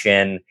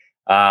 fashion,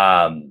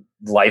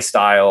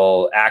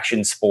 lifestyle,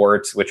 action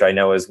sports, which I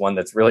know is one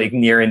that's really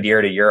near and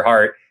dear to your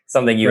heart,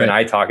 something you and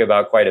I talk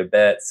about quite a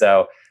bit.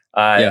 So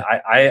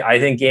I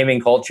think gaming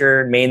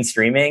culture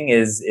mainstreaming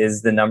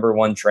is the number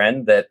one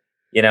trend that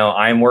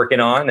I'm working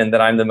on and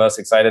that I'm the most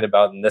excited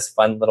about in this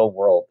fun little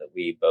world that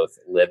we both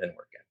live and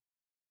work in.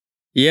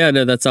 Yeah,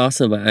 no, that's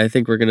awesome. I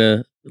think we'll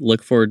definitely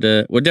look forward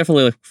to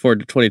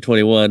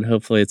 2021.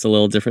 Hopefully it's a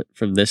little different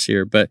from this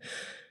year, but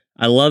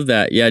I love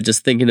that. Yeah,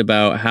 just thinking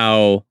about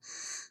how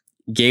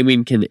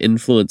gaming can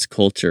influence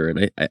culture.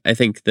 And I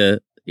think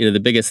the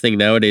biggest thing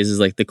nowadays is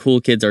like the cool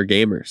kids are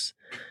gamers.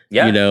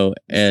 Yeah.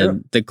 And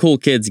true. the cool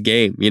kids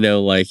game, you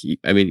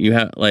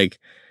have like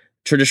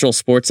traditional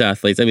sports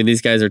athletes. I mean,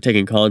 these guys are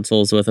taking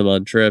consoles with them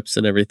on trips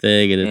and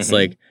everything. And it's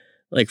like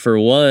for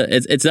one,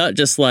 it's not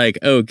just like,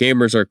 oh,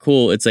 gamers are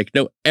cool. It's like,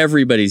 no,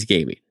 everybody's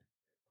gaming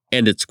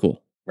and it's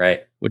cool.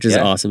 Right. Which is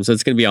awesome. So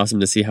it's going to be awesome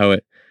to see how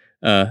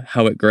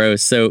it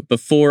grows. So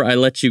before I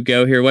let you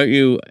go here,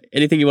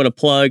 anything you want to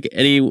plug,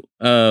 any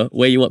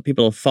way you want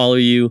people to follow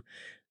you?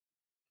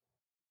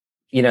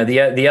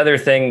 The other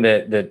thing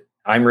that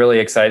I'm really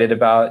excited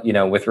about,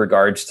 with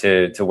regards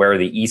to where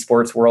the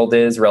esports world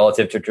is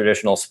relative to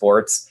traditional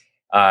sports,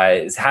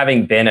 is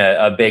having been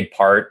a big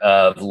part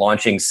of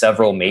launching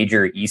several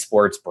major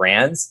esports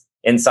brands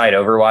inside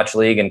Overwatch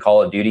League and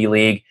Call of Duty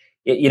League.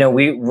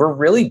 We're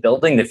really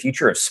building the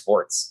future of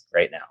sports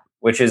right now,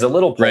 which is a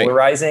little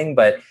polarizing,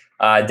 but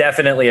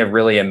definitely a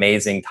really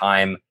amazing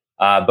time,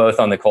 both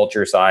on the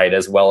culture side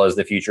as well as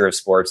the future of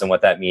sports and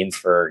what that means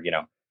for,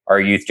 our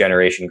youth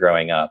generation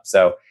growing up.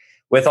 So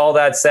with all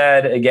that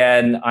said,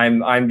 again,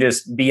 I'm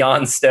just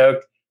beyond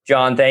stoked.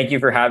 John, thank you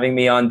for having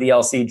me on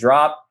DLC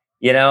Drop.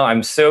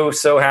 I'm so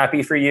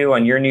happy for you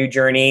on your new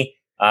journey.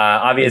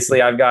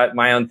 Obviously, I've got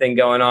my own thing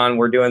going on.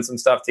 We're doing some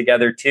stuff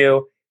together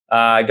too.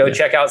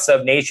 Check out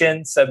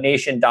Subnation.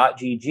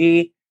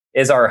 Subnation.gg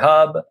is our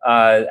hub,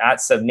 at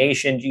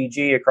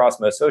SubnationGG across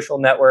most social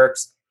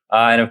networks.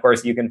 And of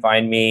course, you can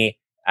find me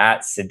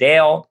at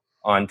Sedale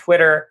on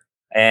Twitter.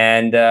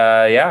 And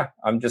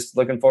I'm just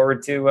looking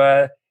forward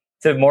to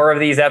more of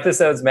these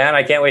episodes, man.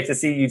 I can't wait to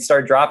see you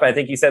start dropping. I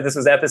think you said this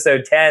was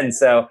episode 10.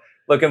 So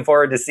looking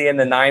forward to seeing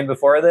the 9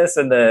 before this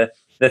and the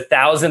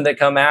 1,000 that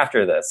come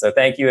after this. So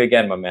thank you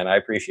again, my man. I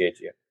appreciate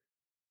you.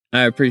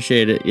 I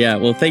appreciate it. Yeah.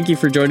 Well, thank you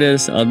for joining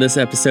us on this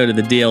episode of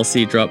the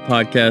DLC Drop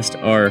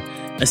podcast. Our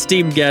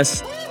esteemed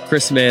guest,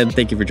 Chris Mann.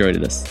 Thank you for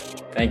joining us.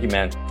 Thank you,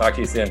 man. Talk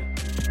to you soon.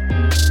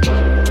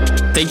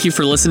 Thank you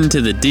for listening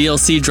to the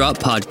DLC Drop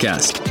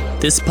podcast.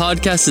 This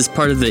podcast is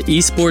part of the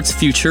Esports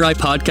Futuri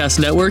Podcast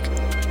Network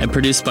and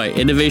produced by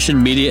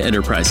Innovation Media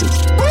Enterprises.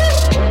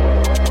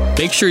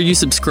 Make sure you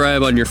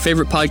subscribe on your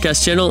favorite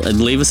podcast channel and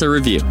leave us a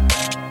review.